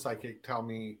ever heard a psychic tell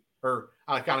me, or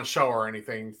like on a show or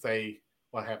anything, say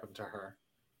what happened to her.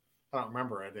 I don't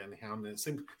remember it anyhow. And it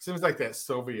seems like that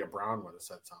Sylvia Brown would have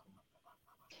said something.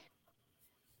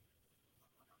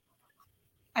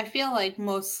 I feel like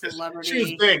most She was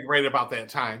celebrity. big right about that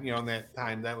time. In that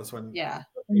time, that was when. Yeah.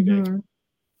 Mhm.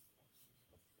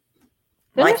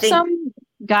 Well, I There's think some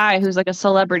guy who's like a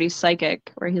celebrity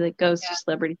psychic where he like goes to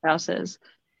celebrity houses.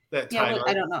 That Yeah, Tyler.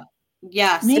 I don't know.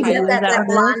 Yes, Maybe. isn't Tyler. Is that that what it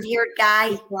is? blonde-haired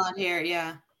guy? Blonde hair,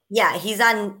 yeah. Yeah, he's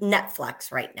on Netflix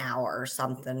right now or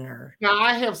something. Or Now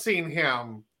I have seen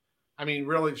him. I mean,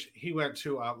 really, he went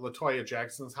to Latoya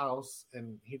Jackson's house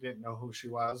and he didn't know who she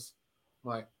was. I'm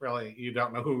like, really, you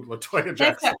don't know who Latoya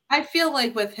Jackson? I feel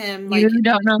like with him, like You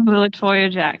don't know who Latoya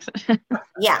Jackson.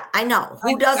 yeah, I know.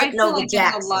 Who I doesn't know feel the like there's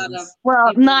Jacksons? a lot of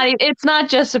Well, people- it's not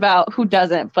just about who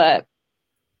doesn't, but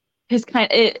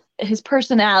his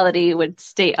personality would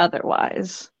state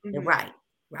otherwise. Mhm.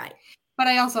 Right. But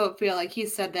I also feel like he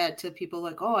said that to people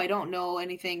like, "Oh, I don't know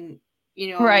anything,"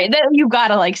 Right. Then you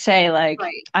gotta like say like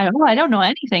Right. I don't know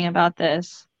anything about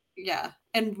this. Yeah,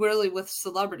 and really with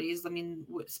celebrities, I mean,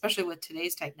 especially with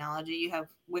today's technology, you have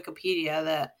Wikipedia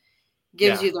that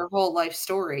gives you their whole life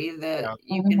story that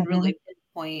you can really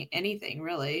pinpoint anything,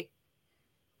 really.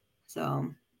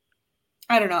 So,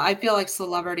 I don't know. I feel like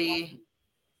celebrity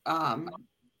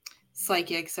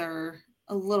psychics are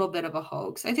a little bit of a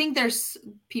hoax. I think there's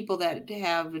people that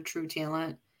have a true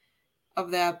talent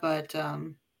of that, but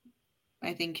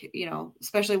I think,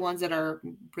 especially ones that are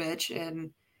rich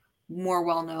and more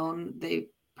well known, they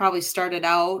probably started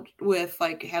out with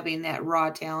like having that raw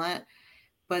talent,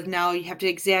 but now you have to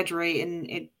exaggerate, and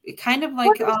it kind of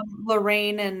like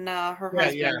Lorraine and her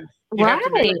husband. You have Right.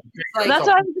 to make it Like- That's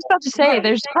what I was just about to say. Right.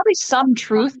 There's probably some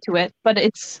truth to it, but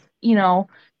it's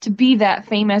to be that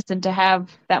famous and to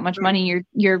have that much money,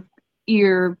 you're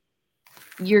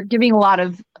giving a lot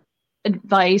of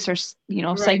advice or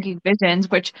psychic visions,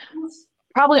 which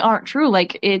probably aren't true.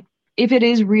 Like if it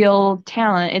is real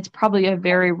talent, it's probably a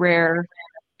very rare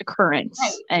occurrence,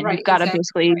 and you've got to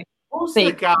basically Who's the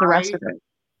fake guy? the rest of it.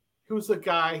 Who's the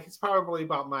guy? He's probably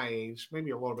about my age,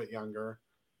 maybe a little bit younger.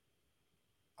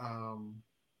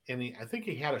 And I think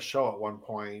he had a show at one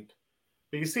point,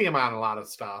 but you see him on a lot of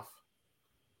stuff.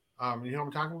 You know what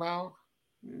I'm talking about?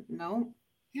 No,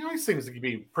 He always seems to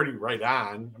be pretty right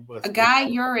on. a guy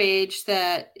your age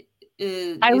that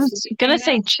I was gonna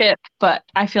say Chip, but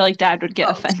I feel like Dad would get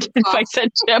offended if I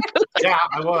said Chip. Yeah,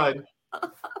 I would.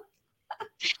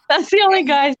 That's the only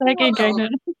guy psychic I know.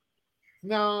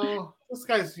 No, this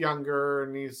guy's younger,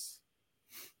 and he's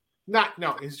not.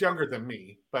 No, he's younger than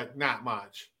me, but not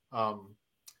much.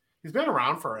 He's been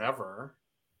around forever.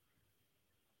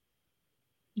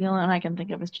 The only one I can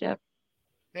think of is Chip.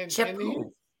 And, Chip and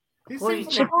who? he Who are you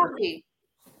seems Chip? Coffee.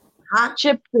 Huh?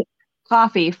 Chip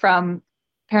Coffee from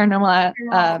Paranormal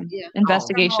Yeah.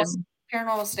 Investigation.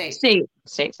 Paranormal State.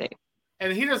 State.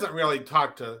 and he doesn't really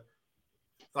talk to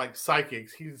like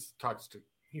psychics. He talks to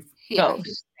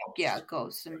Ghosts.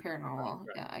 Ghosts and paranormal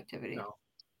activity. No,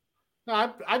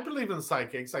 I believe in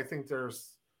psychics. I think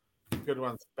there's good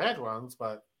ones, bad ones,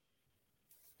 but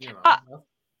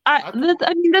I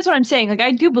mean, that's what I'm saying. Like,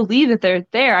 I do believe that they're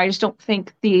there. I just don't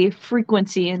think the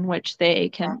frequency in which they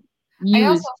can use I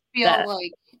also feel that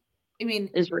like, I mean,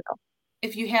 is real.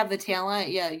 if you have the talent,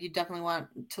 you definitely want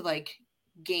to like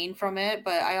gain from it.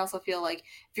 But I also feel like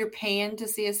if you're paying to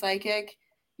see a psychic,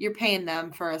 you're paying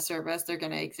them for a service. They're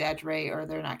going to exaggerate, or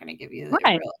they're not going to give you the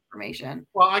real information.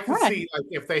 Well, I can see like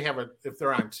if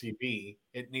they're on TV,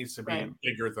 it needs to be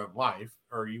bigger than life,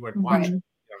 or you wouldn't watch it. You know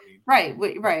what I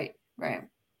mean? Right.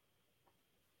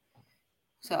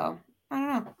 So I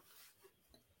don't know.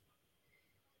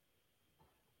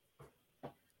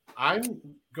 I'm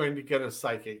going to get a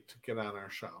psychic to get on our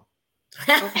show.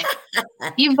 Okay.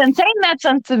 You've been saying that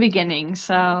since the beginning,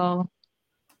 so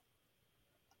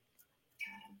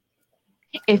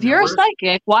if you're a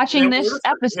psychic watching this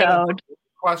episode,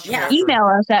 question. Yeah. after. Email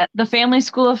us at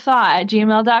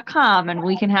thefamilyschoolofthought@gmail.com and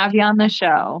we can have you on the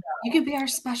show. You could be our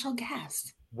special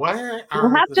guest. Where We'll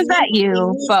are have to vet you,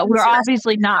 need but some we're special-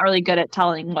 obviously not really good at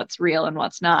telling what's real and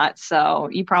what's not. So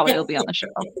you probably will be on the show.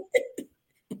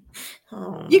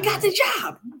 Oh, You got my. the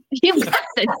job. You got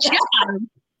the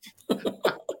job.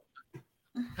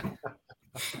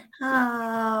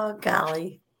 Oh,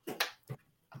 golly.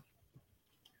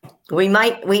 We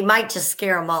might just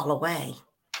scare them all away.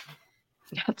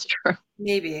 That's true.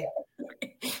 Maybe.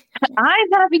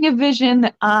 I'm having a vision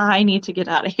that I need to get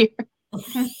out of here.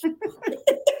 I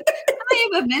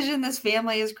have a vision this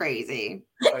family is crazy.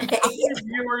 Like, how many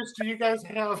viewers do you guys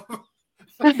have?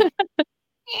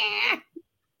 Yeah.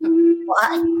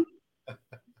 What?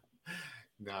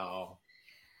 No.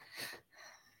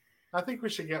 I think we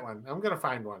should get one. I'm going to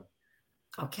find one.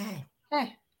 Okay.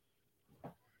 Hey.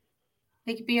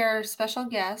 They could be our special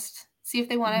guest. See if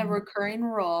they want a recurring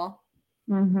role.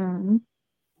 Mm-hmm.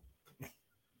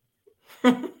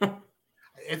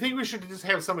 I think we should just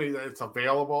have somebody that's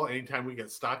available anytime we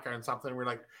get stuck on something. We're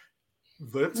like,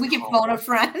 We can phone a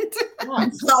friend.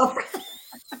 So,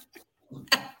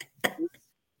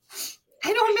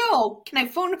 I don't know. Can I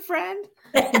phone a friend?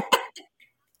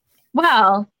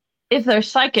 Well, if they're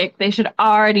psychic, they should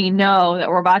already know that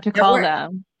we're about to call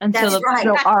them. And so That's right.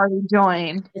 they'll already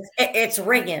join. it's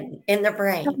ringing in the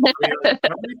brain.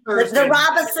 Every Thursday, The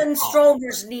Robinson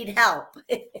Strollers need help.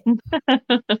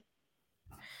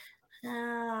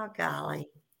 Oh, golly.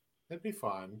 That'd be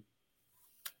fun.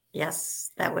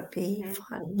 Yes, that would be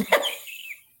fun.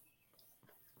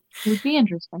 It would be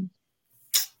interesting.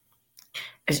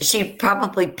 She'd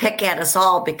probably pick at us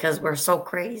all because we're so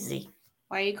crazy.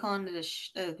 Why are you calling it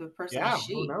the person Yeah, a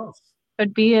she? who knows?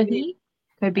 Could be a he.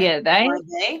 Could be a they. Are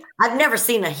they? I've never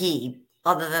seen a he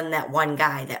other than that one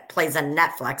guy that plays on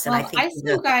Netflix. And Well, I think I he's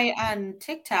see a guy on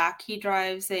TikTok. He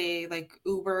drives a like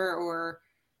Uber or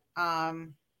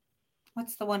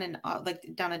what's the one in like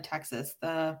down in Texas?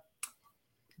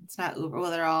 It's not Uber.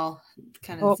 Well, they're all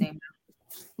kind of the same.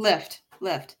 Lyft.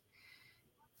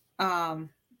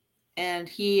 And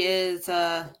he is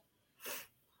I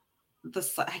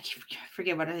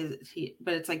forget what it is,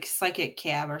 but it's like psychic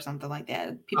cab or something like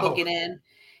that. People get in,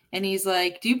 and he's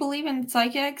like, "Do you believe in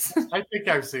psychics?" I think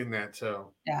I've seen that too.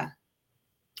 Yeah.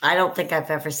 I don't think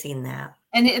I've ever seen that.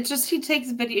 And it's just he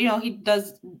takes video. He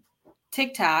does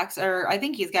TikToks, or I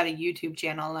think he's got a YouTube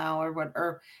channel now,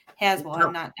 or has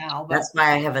one, not now. But That's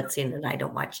why I haven't seen it. I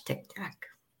don't watch TikTok.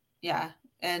 yeah,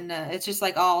 and it's just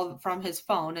like all from his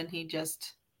phone, and he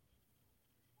just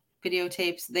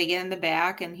videotapes. They get in the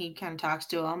back, and he kind of talks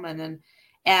to them, and then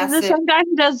asks. Is this some guy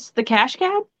who does the cash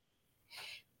cab?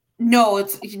 No,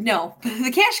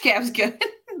 the cash cab's good,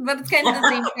 but it's kind of the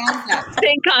same concept.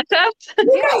 Same concept.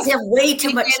 You guys have way too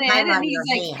You much get time in, on and he's your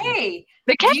like, hands. "Hey,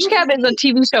 The cash cab is a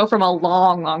TV show from a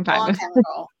long, long time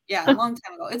ago. Yeah, a long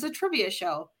time ago. It's a trivia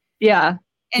show. Yeah.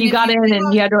 And You if got in give and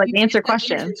out- you had to like you answer get the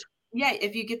questions. answers- yeah,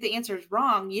 if you get the answers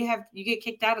wrong, you get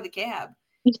kicked out of the cab.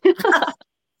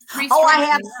 Oh, I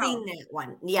have seen that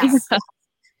one. Yes.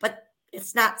 But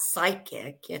it's not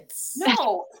psychic. It's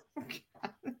No.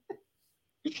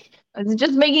 I was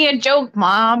just making a joke,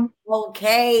 Mom.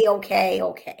 okay.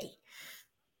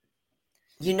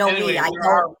 You know Anyway, me. I there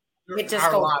don't. are It just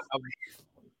a goes. lot of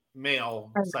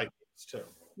male psychics too.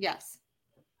 Yes.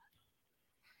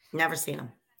 Never seen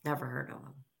them. Never heard of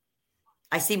them.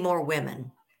 I see more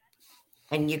women.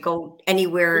 And you go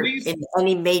anywhere in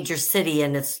any major city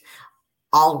and it's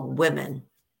all women.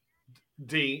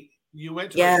 D, you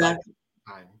went to Yeah. a psychic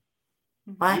one time.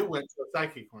 What? You went to a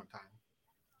psychic one time.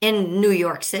 In New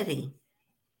York City.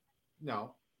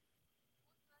 No.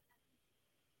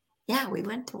 Yeah, we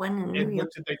went to one in New And York.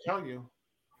 what did they tell you?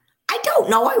 I don't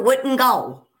know. I wouldn't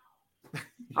go.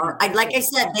 Or like I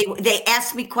said, they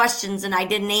asked me questions and I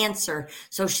didn't answer,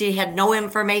 so she had no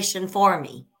information for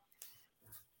me.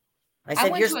 I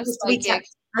said, went "You're to a supposed to be." psychic.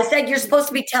 I said, "You're supposed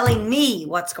to be telling me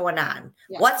what's going on.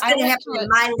 Yeah, What's I going to went happen to in a-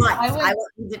 my life? I I went-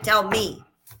 want you to tell me."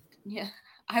 Yeah.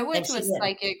 I went And to she a did.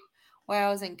 psychic while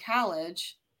I was in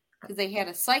college because they had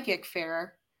a psychic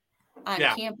fair on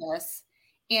Yeah. campus.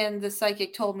 And the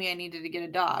psychic told me I needed to get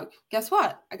a dog. Guess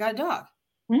what? I got a dog.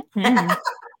 Mhm.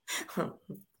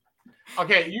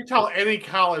 Okay, you tell any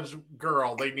college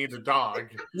girl they need a dog.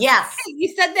 Yes. You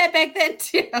said that back then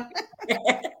too.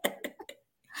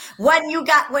 When you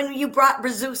brought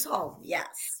Brazus home,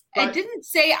 yes. I But- didn't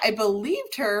say I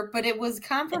believed her, but it was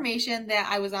confirmation that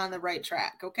I was on the right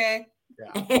track. Okay.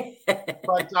 Yeah.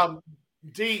 But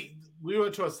D, we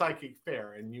went to a psychic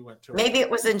fair and you went to Maybe it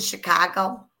was in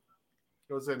Chicago.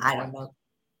 it was in I don't know.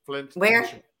 Flint. Where?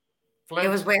 Michigan. Flint, It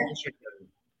was where? Michigan.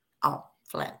 Oh,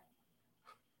 Flint.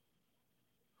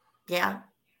 Yeah.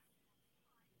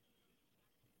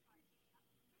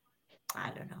 I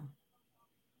don't know.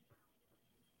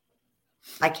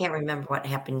 I can't remember what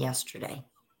happened yesterday.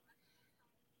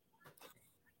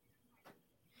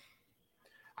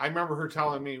 I remember her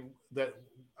telling me that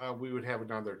we would have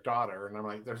another daughter, and I'm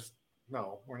like,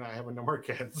 we're not having no more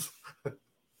kids.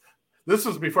 This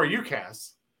was before you,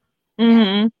 Cass.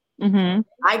 Mm-hmm. Mm-hmm.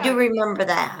 I do remember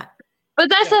that. But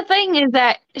that's the thing, is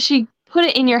that she put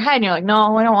it in your head and you're like,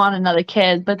 no, I don't want another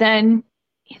kid. But then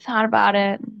you thought about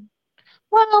it.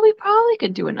 Well, we probably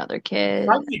could do another kid.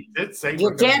 Somebody did say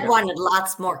Your dad wanted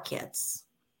lots more kids.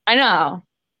 I know.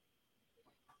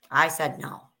 I said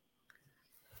no.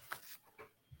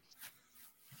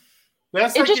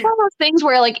 It's just one of those things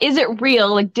where, like, is it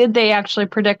real? Like, did they actually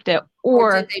predict it?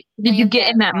 Or did you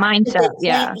get in that mindset?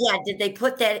 Did they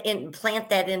put that in, plant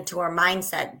that into our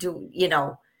mindset?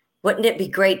 Wouldn't it be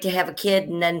great to have a kid?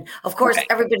 And then, of course,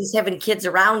 everybody's having kids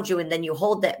around you, and then you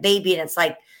hold that baby, and it's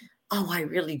like, oh, I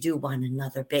really do want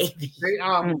another baby.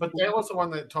 But that was the one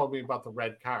that told me about the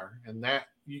red car, and that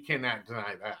you cannot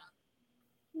deny that.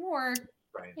 Or,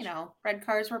 red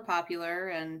cars were popular,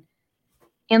 and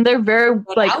they're very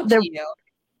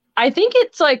I think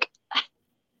it's like,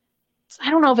 I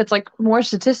don't know if it's like more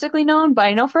statistically known, but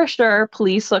I know for sure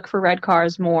police look for red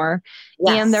cars more,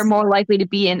 and they're more likely to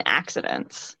be in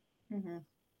accidents.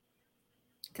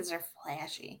 Because they're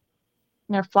flashy.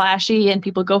 They're flashy, and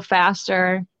people go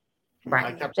faster. Right.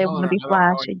 I kept they want to be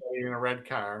flashy. I don't know anybody in a red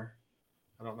car.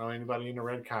 I don't know anybody in a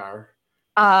red car.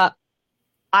 I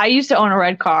used to own a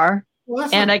red car,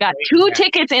 and I got 2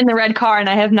 tickets in the red car, and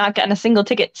I have not gotten a single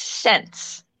ticket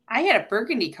since. I had a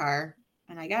burgundy car,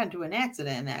 and I got into an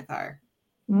accident in that car.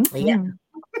 Yeah.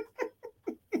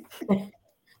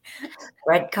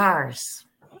 Red cars.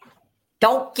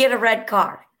 Don't get a red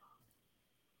car.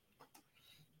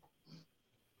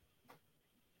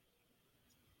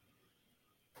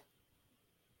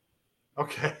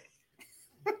 Okay.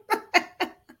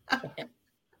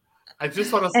 I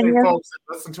just want to say, folks that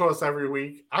listen to us every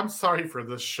week, I'm sorry for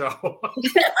this show.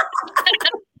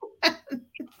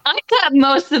 I cut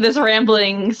most of this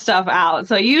rambling stuff out,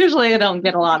 so usually I don't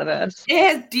get a lot of this. It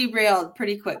has derailed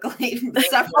pretty quickly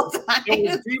several times. It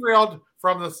was derailed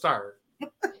from the start.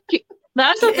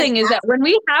 That's the thing, is that when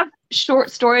we have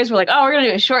short stories, we're like, oh, we're going to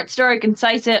do a short story,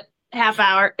 concise it, half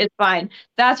hour, it's fine.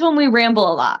 That's when we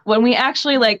ramble a lot. When we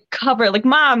actually cover,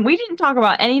 Mom, we didn't talk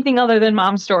about anything other than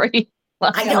Mom's story.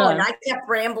 I know, and I kept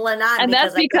rambling on. And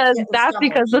that's because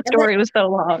the story was so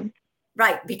long.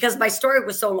 Right, because my story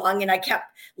was so long, and I kept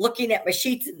looking at my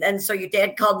sheets, and so your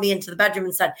dad called me into the bedroom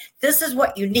and said, "This is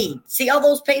what you need. See all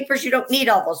those papers? You don't need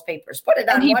all those papers. Put it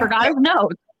on." And he forgot his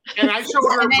notes. And I showed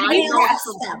her my notes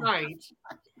from tonight,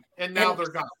 and now they're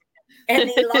gone. And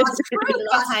he lost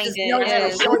behind it.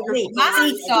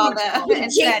 Mom saw them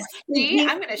and said, "See,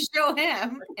 I'm going to show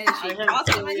him." And she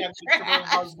also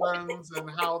husbands and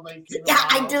how they came. Yeah,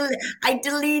 I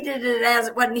deleted it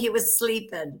as when he was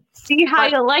sleeping. See how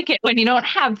you like it when you don't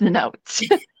have the notes.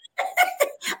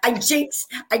 I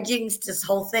jinxed this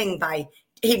whole thing by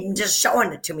him just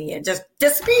showing it to me. It just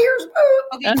disappears.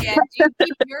 Okay, Dad, do you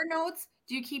keep your notes?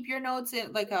 Do you keep your notes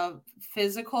in a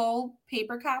physical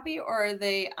paper copy, or are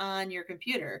they on your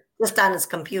computer? Just on his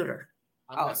computer.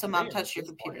 Oh, so Mom touched your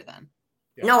computer then?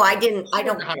 Yeah. No, I didn't. I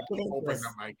don't have to open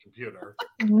up my computer.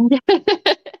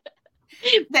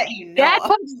 That you know.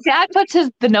 Dad puts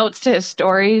the notes to his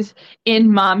stories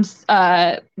in Mom's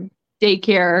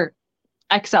daycare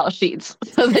Excel sheets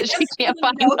so that she can't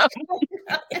find them.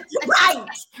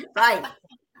 Right.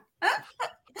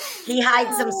 He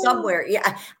hides them somewhere.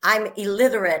 Yeah, I'm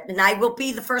illiterate, and I will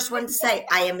be the first one to say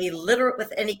I am illiterate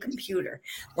with any computer.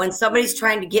 When somebody's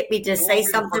trying to get me to say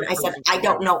something, I said, I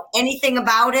don't know anything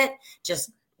about it.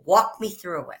 Just walk me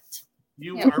through it.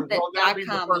 You will not be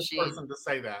the first person to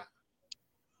say that.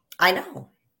 I know.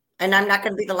 And I'm not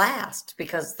going to be the last,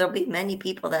 because there'll be many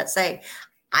people that say,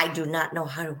 I do not know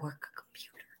how to work a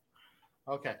computer.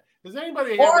 Okay. Does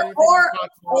anybody or have anything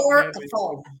or a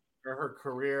phone? Or her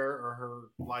career, or her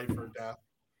life or death?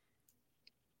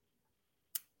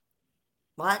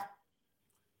 What?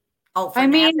 Oh,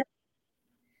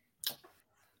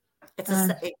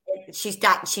 she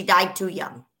died too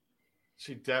young.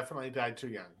 She definitely died too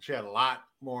young. She had a lot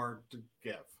more to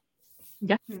give.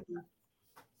 Yeah.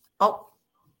 Oh,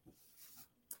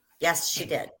 yes, she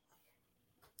did.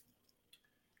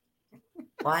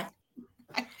 What?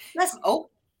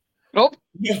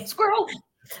 Squirrel.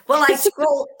 Well, I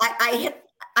scrolled.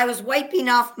 I was wiping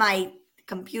off my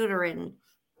computer, and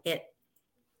it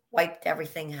wiped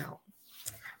everything out.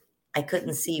 I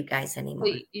couldn't see you guys anymore.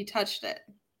 Wait, you touched it?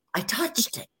 I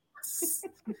touched it.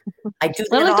 I do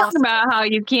that Lily's talking often. about how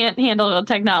you can't handle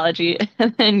technology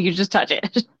and then you just touch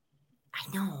it.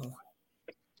 I know.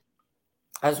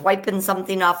 I was wiping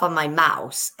something off of my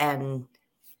mouse and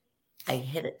I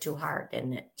hit it too hard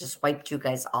and it just wiped you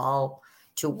guys all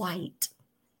to white.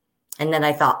 And then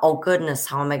I thought, oh goodness,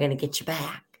 how am I going to get you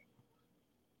back?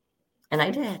 And I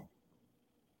did.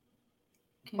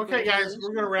 Okay, guys,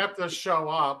 we're going to wrap this show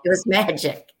up. It was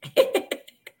magic.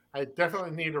 I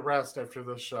definitely need a rest after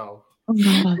this show.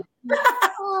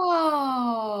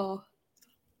 Oh.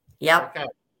 Yep. Okay.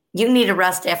 You need a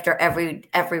rest after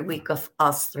every week of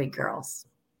us three girls.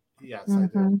 Yes, I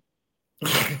do.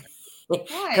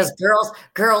 Because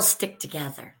girls stick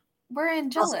together. We're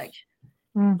angelic.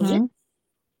 Mm-hmm.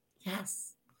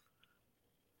 Yes.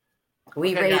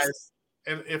 We Okay, raised. guys,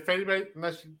 and if anybody,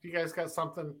 unless you guys got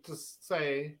something to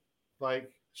say,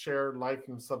 like, share, like,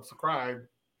 and subscribe.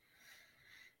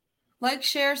 Like,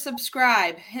 share,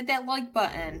 subscribe. Hit that like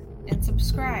button and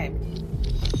subscribe.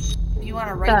 If you want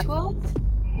to write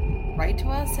to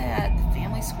us at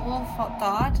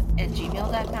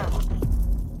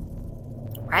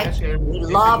familyschoolthought@gmail.com. Right? Actually, We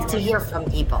love to hear from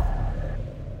people.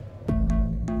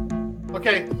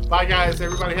 Okay, bye, guys.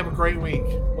 Everybody have a great week.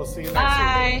 We'll see you next week.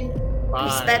 Bye. Bye.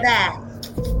 Peace, bye-bye.